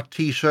he's got that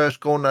T-shirt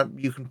going. That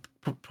you can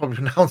probably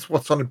pronounce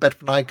what's on it better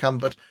than I can.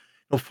 But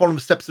following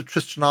the steps of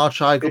Tristan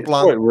Archer, Igel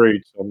Blanc. It's quite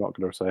rude, so I'm not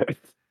going to say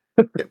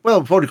it.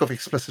 Well, I've already got the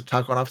explicit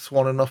tag on. I've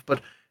sworn enough.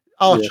 But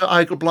Archer,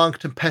 Igel Blanc,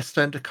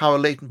 Tempesta, and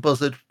Takara Leighton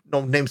Buzzard,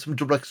 names from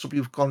WXW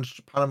have gone to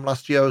Japan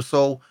last year or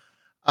so.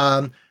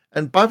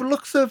 And by the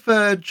looks of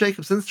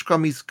Jacob's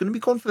Instagram, he's going to be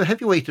going for the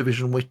heavyweight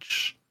division,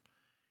 which,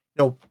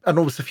 I know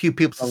there's a few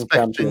people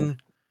suspecting.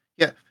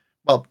 Yeah,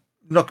 well,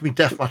 not going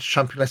to be deathmatch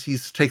champion unless he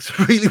takes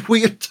a really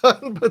weird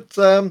turn. But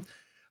I know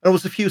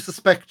there's a few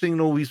suspecting,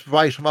 he's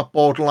right on that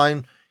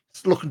borderline.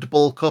 He's looking to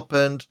bulk up,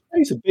 and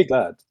he's a big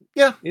lad.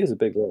 Yeah, he is a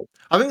big lad.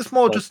 I think it's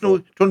more just do you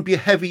want to be a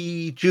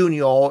heavy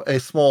junior or a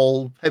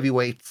small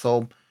heavyweight.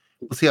 So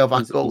we'll see how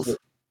that goes.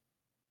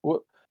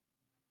 What?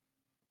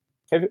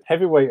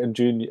 Heavyweight and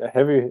junior,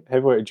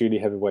 heavyweight and junior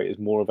heavyweight is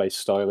more of a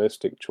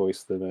stylistic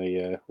choice than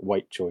a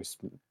weight choice,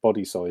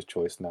 body size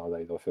choice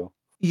nowadays. I feel.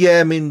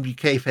 Yeah, I mean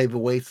UK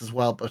weights as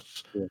well, but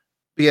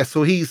yeah.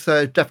 So he's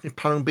definitely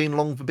planning on being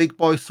along with the big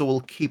boy. So we'll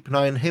keep an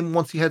eye on him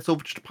once he heads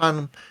over to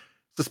Japan.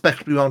 Suspect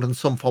to be around in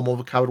some form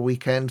over Carrot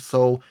weekend.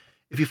 So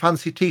if you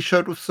fancy a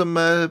T-shirt with some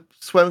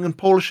swearing and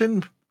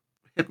polishing,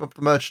 hit him up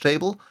the merch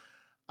table.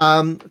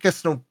 I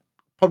guess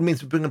probably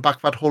means we're bringing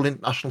back that whole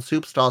international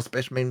superstars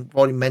bit. I mean, we've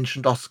already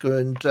mentioned Oscar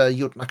and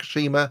Yuta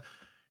Nakashima.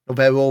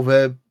 They're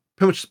over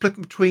pretty much split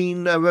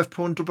between Rev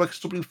Pro and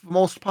WXW for the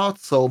most part.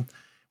 So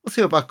we'll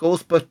see how that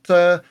goes.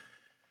 But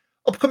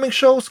upcoming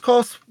shows, of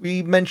course,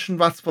 we mentioned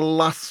that's the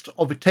last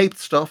of the taped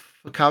stuff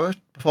for Carrot.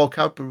 Before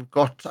Carrot, but we've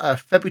got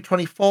February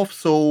 24th,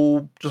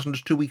 so just under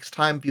 2 weeks'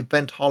 time, the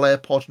event Hall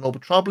Airport and Over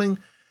Travelling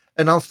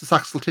announced this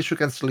Axel Tischer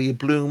against Leah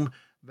Bloom.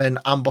 Then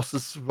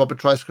Ambos's Robert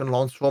Dreisker and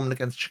Lawrence Roman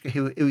against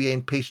Chikahiro Irie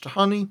and Paige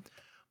Tahani.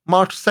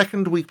 March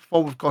 2nd, week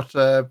before, we've got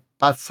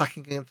Bad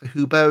Sacking against the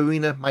Huber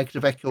Arena, Mike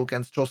DeVecchio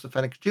against Joseph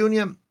Fennick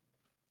Jr.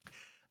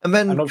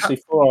 And obviously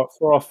for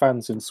our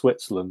fans in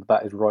Switzerland,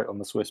 that is right on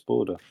the Swiss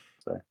border.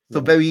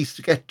 So very easy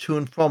to get to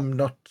and from,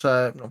 not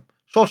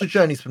shorter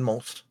journeys than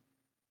most.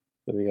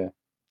 There we go.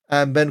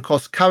 And then, of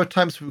course, Carrot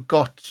Times, we've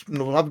got,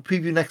 we'll have a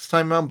preview next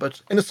time around,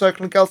 but Inner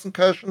Circle and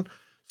Gelsenkirchen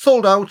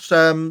sold out.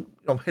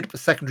 Hit up the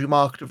secondary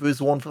market if there is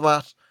one for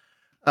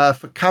that.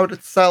 For Carrot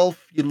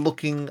itself, you're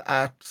looking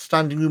at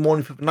standing room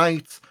only for the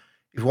night.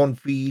 If you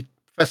want the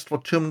festival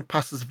tournament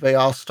passes, they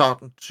are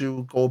starting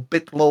to go a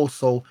bit low.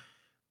 So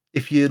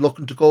if you're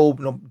looking to go,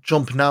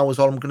 jump now is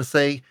all I'm going to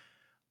say.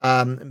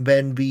 And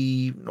then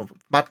the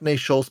matinee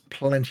shows,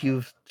 plenty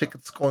of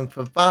tickets going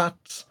for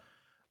that.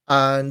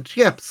 And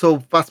yeah,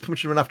 so that's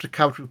pretty much after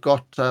Carrot. We've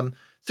got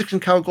 16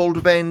 Carat Gold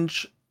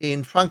Revenge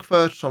in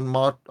Frankfurt on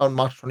March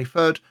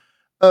 23rd.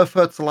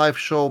 Erfurt's a live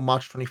show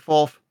March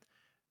 24th.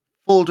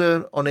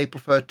 Fulda on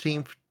April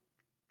 13th.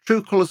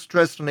 True Colors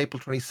Dresden on April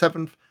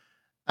 27th.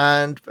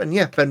 And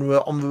yeah, then we're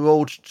on the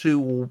road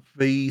to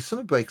the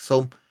summer break.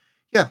 So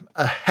yeah,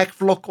 a heck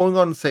of a lot going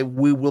on. Say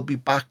we will be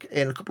back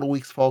in a couple of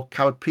weeks for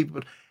Coward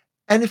People. But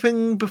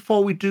anything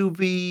before we do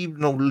the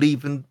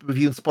leave and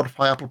review on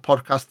Spotify, Apple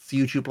Podcasts,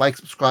 YouTube, like,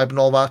 subscribe, and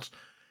all that.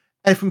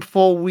 Anything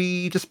before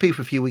we disappear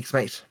for a few weeks,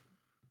 mate?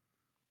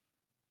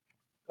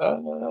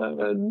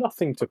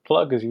 Nothing to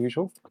plug as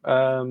usual.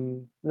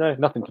 No,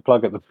 nothing to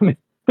plug at the minute.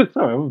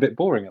 Sorry, I'm a bit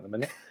boring at the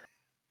minute.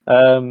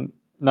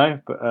 No,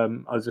 but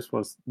I just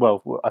was.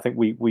 Well, I think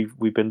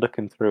we've been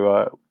looking through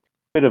a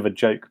bit of a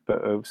joke,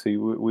 but obviously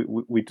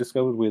we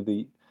discovered we're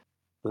the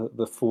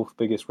fourth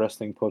biggest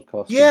wrestling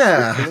podcast in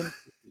Yeah. Switzerland.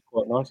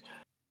 Quite nice.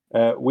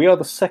 We are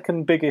the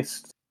second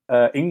biggest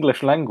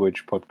English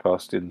language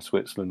podcast in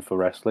Switzerland for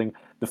wrestling.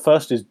 The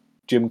first is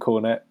Jim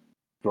Cornette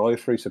Drive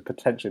Through, so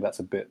potentially that's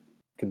a bit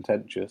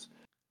contentious.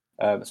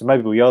 So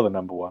maybe we are the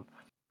number one.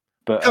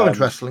 But Current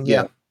wrestling,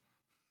 yeah.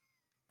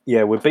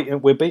 Yeah, we're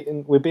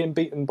being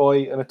beaten by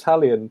an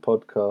Italian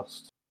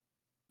podcast,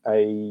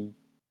 a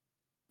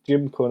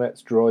Jim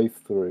Cornette's Drive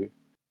Through.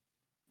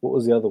 What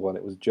was the other one?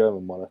 It was a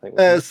German one, I think.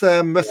 There's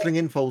Wrestling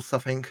Infos, I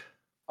think.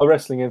 Oh,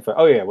 Wrestling Info.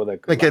 Oh yeah, well they're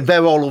good. Again, lads.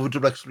 they're all over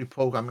directory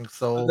programming,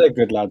 so They're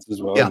good lads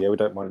as well. Yeah, we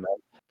don't mind that.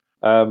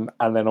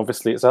 And then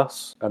obviously it's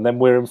us, and then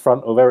we're in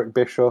front of Eric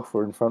Bischoff.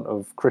 We're in front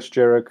of Chris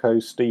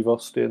Jericho, Steve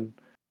Austin,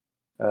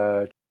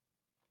 other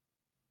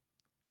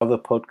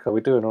podcast. We're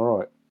doing all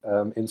right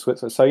in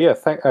Switzerland. So yeah,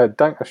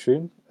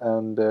 Dankeschön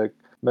and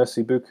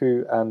merci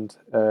beaucoup and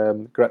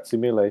grazie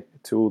mille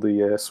to all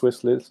the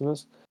Swiss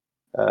listeners.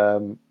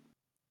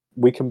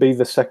 We can be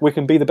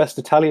the best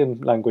Italian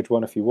language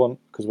one if you want,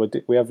 because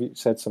we have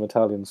said some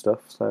Italian stuff.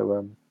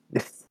 So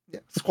yeah,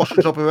 squash on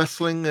top of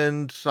wrestling,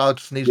 and I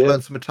just need to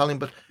learn some Italian.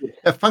 But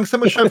thanks so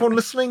much for everyone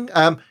listening.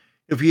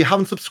 If you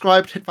haven't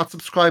subscribed, hit that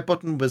subscribe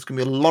button. There's going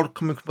to be a lot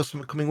coming from us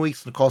in the coming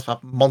weeks, and of course,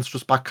 that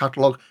monstrous back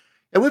catalogue.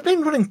 Yeah, we've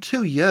been running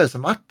 2 years,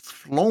 and that's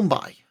flown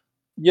by.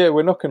 Yeah,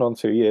 we're knocking on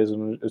 2 years,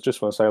 and I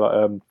just want to say,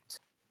 like,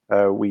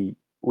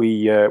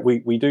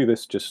 we do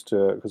this just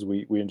because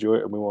we enjoy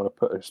it, and we want to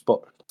put a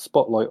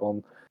spotlight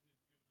on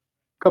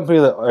a company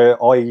that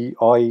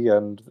I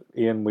and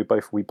Ian we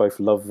both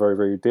love very,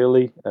 very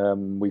dearly.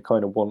 We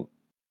kind of want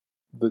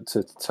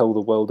to tell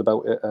the world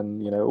about it,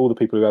 and all the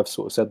people who have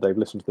sort of said they've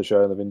listened to the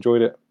show and they've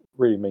enjoyed it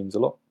really means a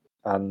lot.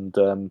 And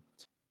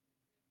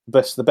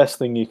the best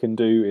thing you can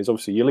do is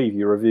obviously you leave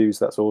your reviews.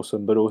 That's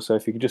awesome, but also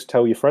if you can just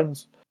tell your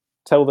friends,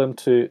 tell them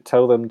to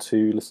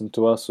listen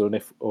to us, and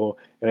if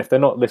they're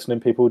not listening,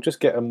 people just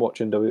get them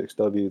watching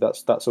WXW.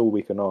 That's all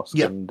we can ask.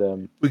 Yeah,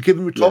 and we're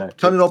giving you talk,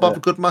 telling you all about the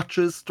good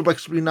matches.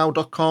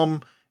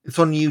 WXWnow.com. It's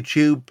on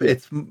YouTube. Yeah.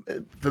 It's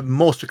the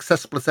most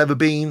accessible it's ever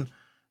been,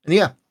 and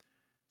yeah.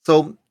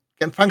 So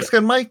again, thanks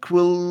again, Mike.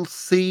 We'll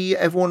see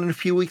everyone in a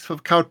few weeks for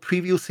the Coward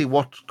preview. See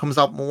what comes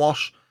out in the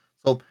wash.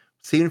 So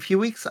see you in a few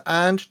weeks,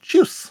 and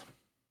cheers.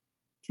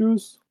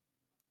 Cheers.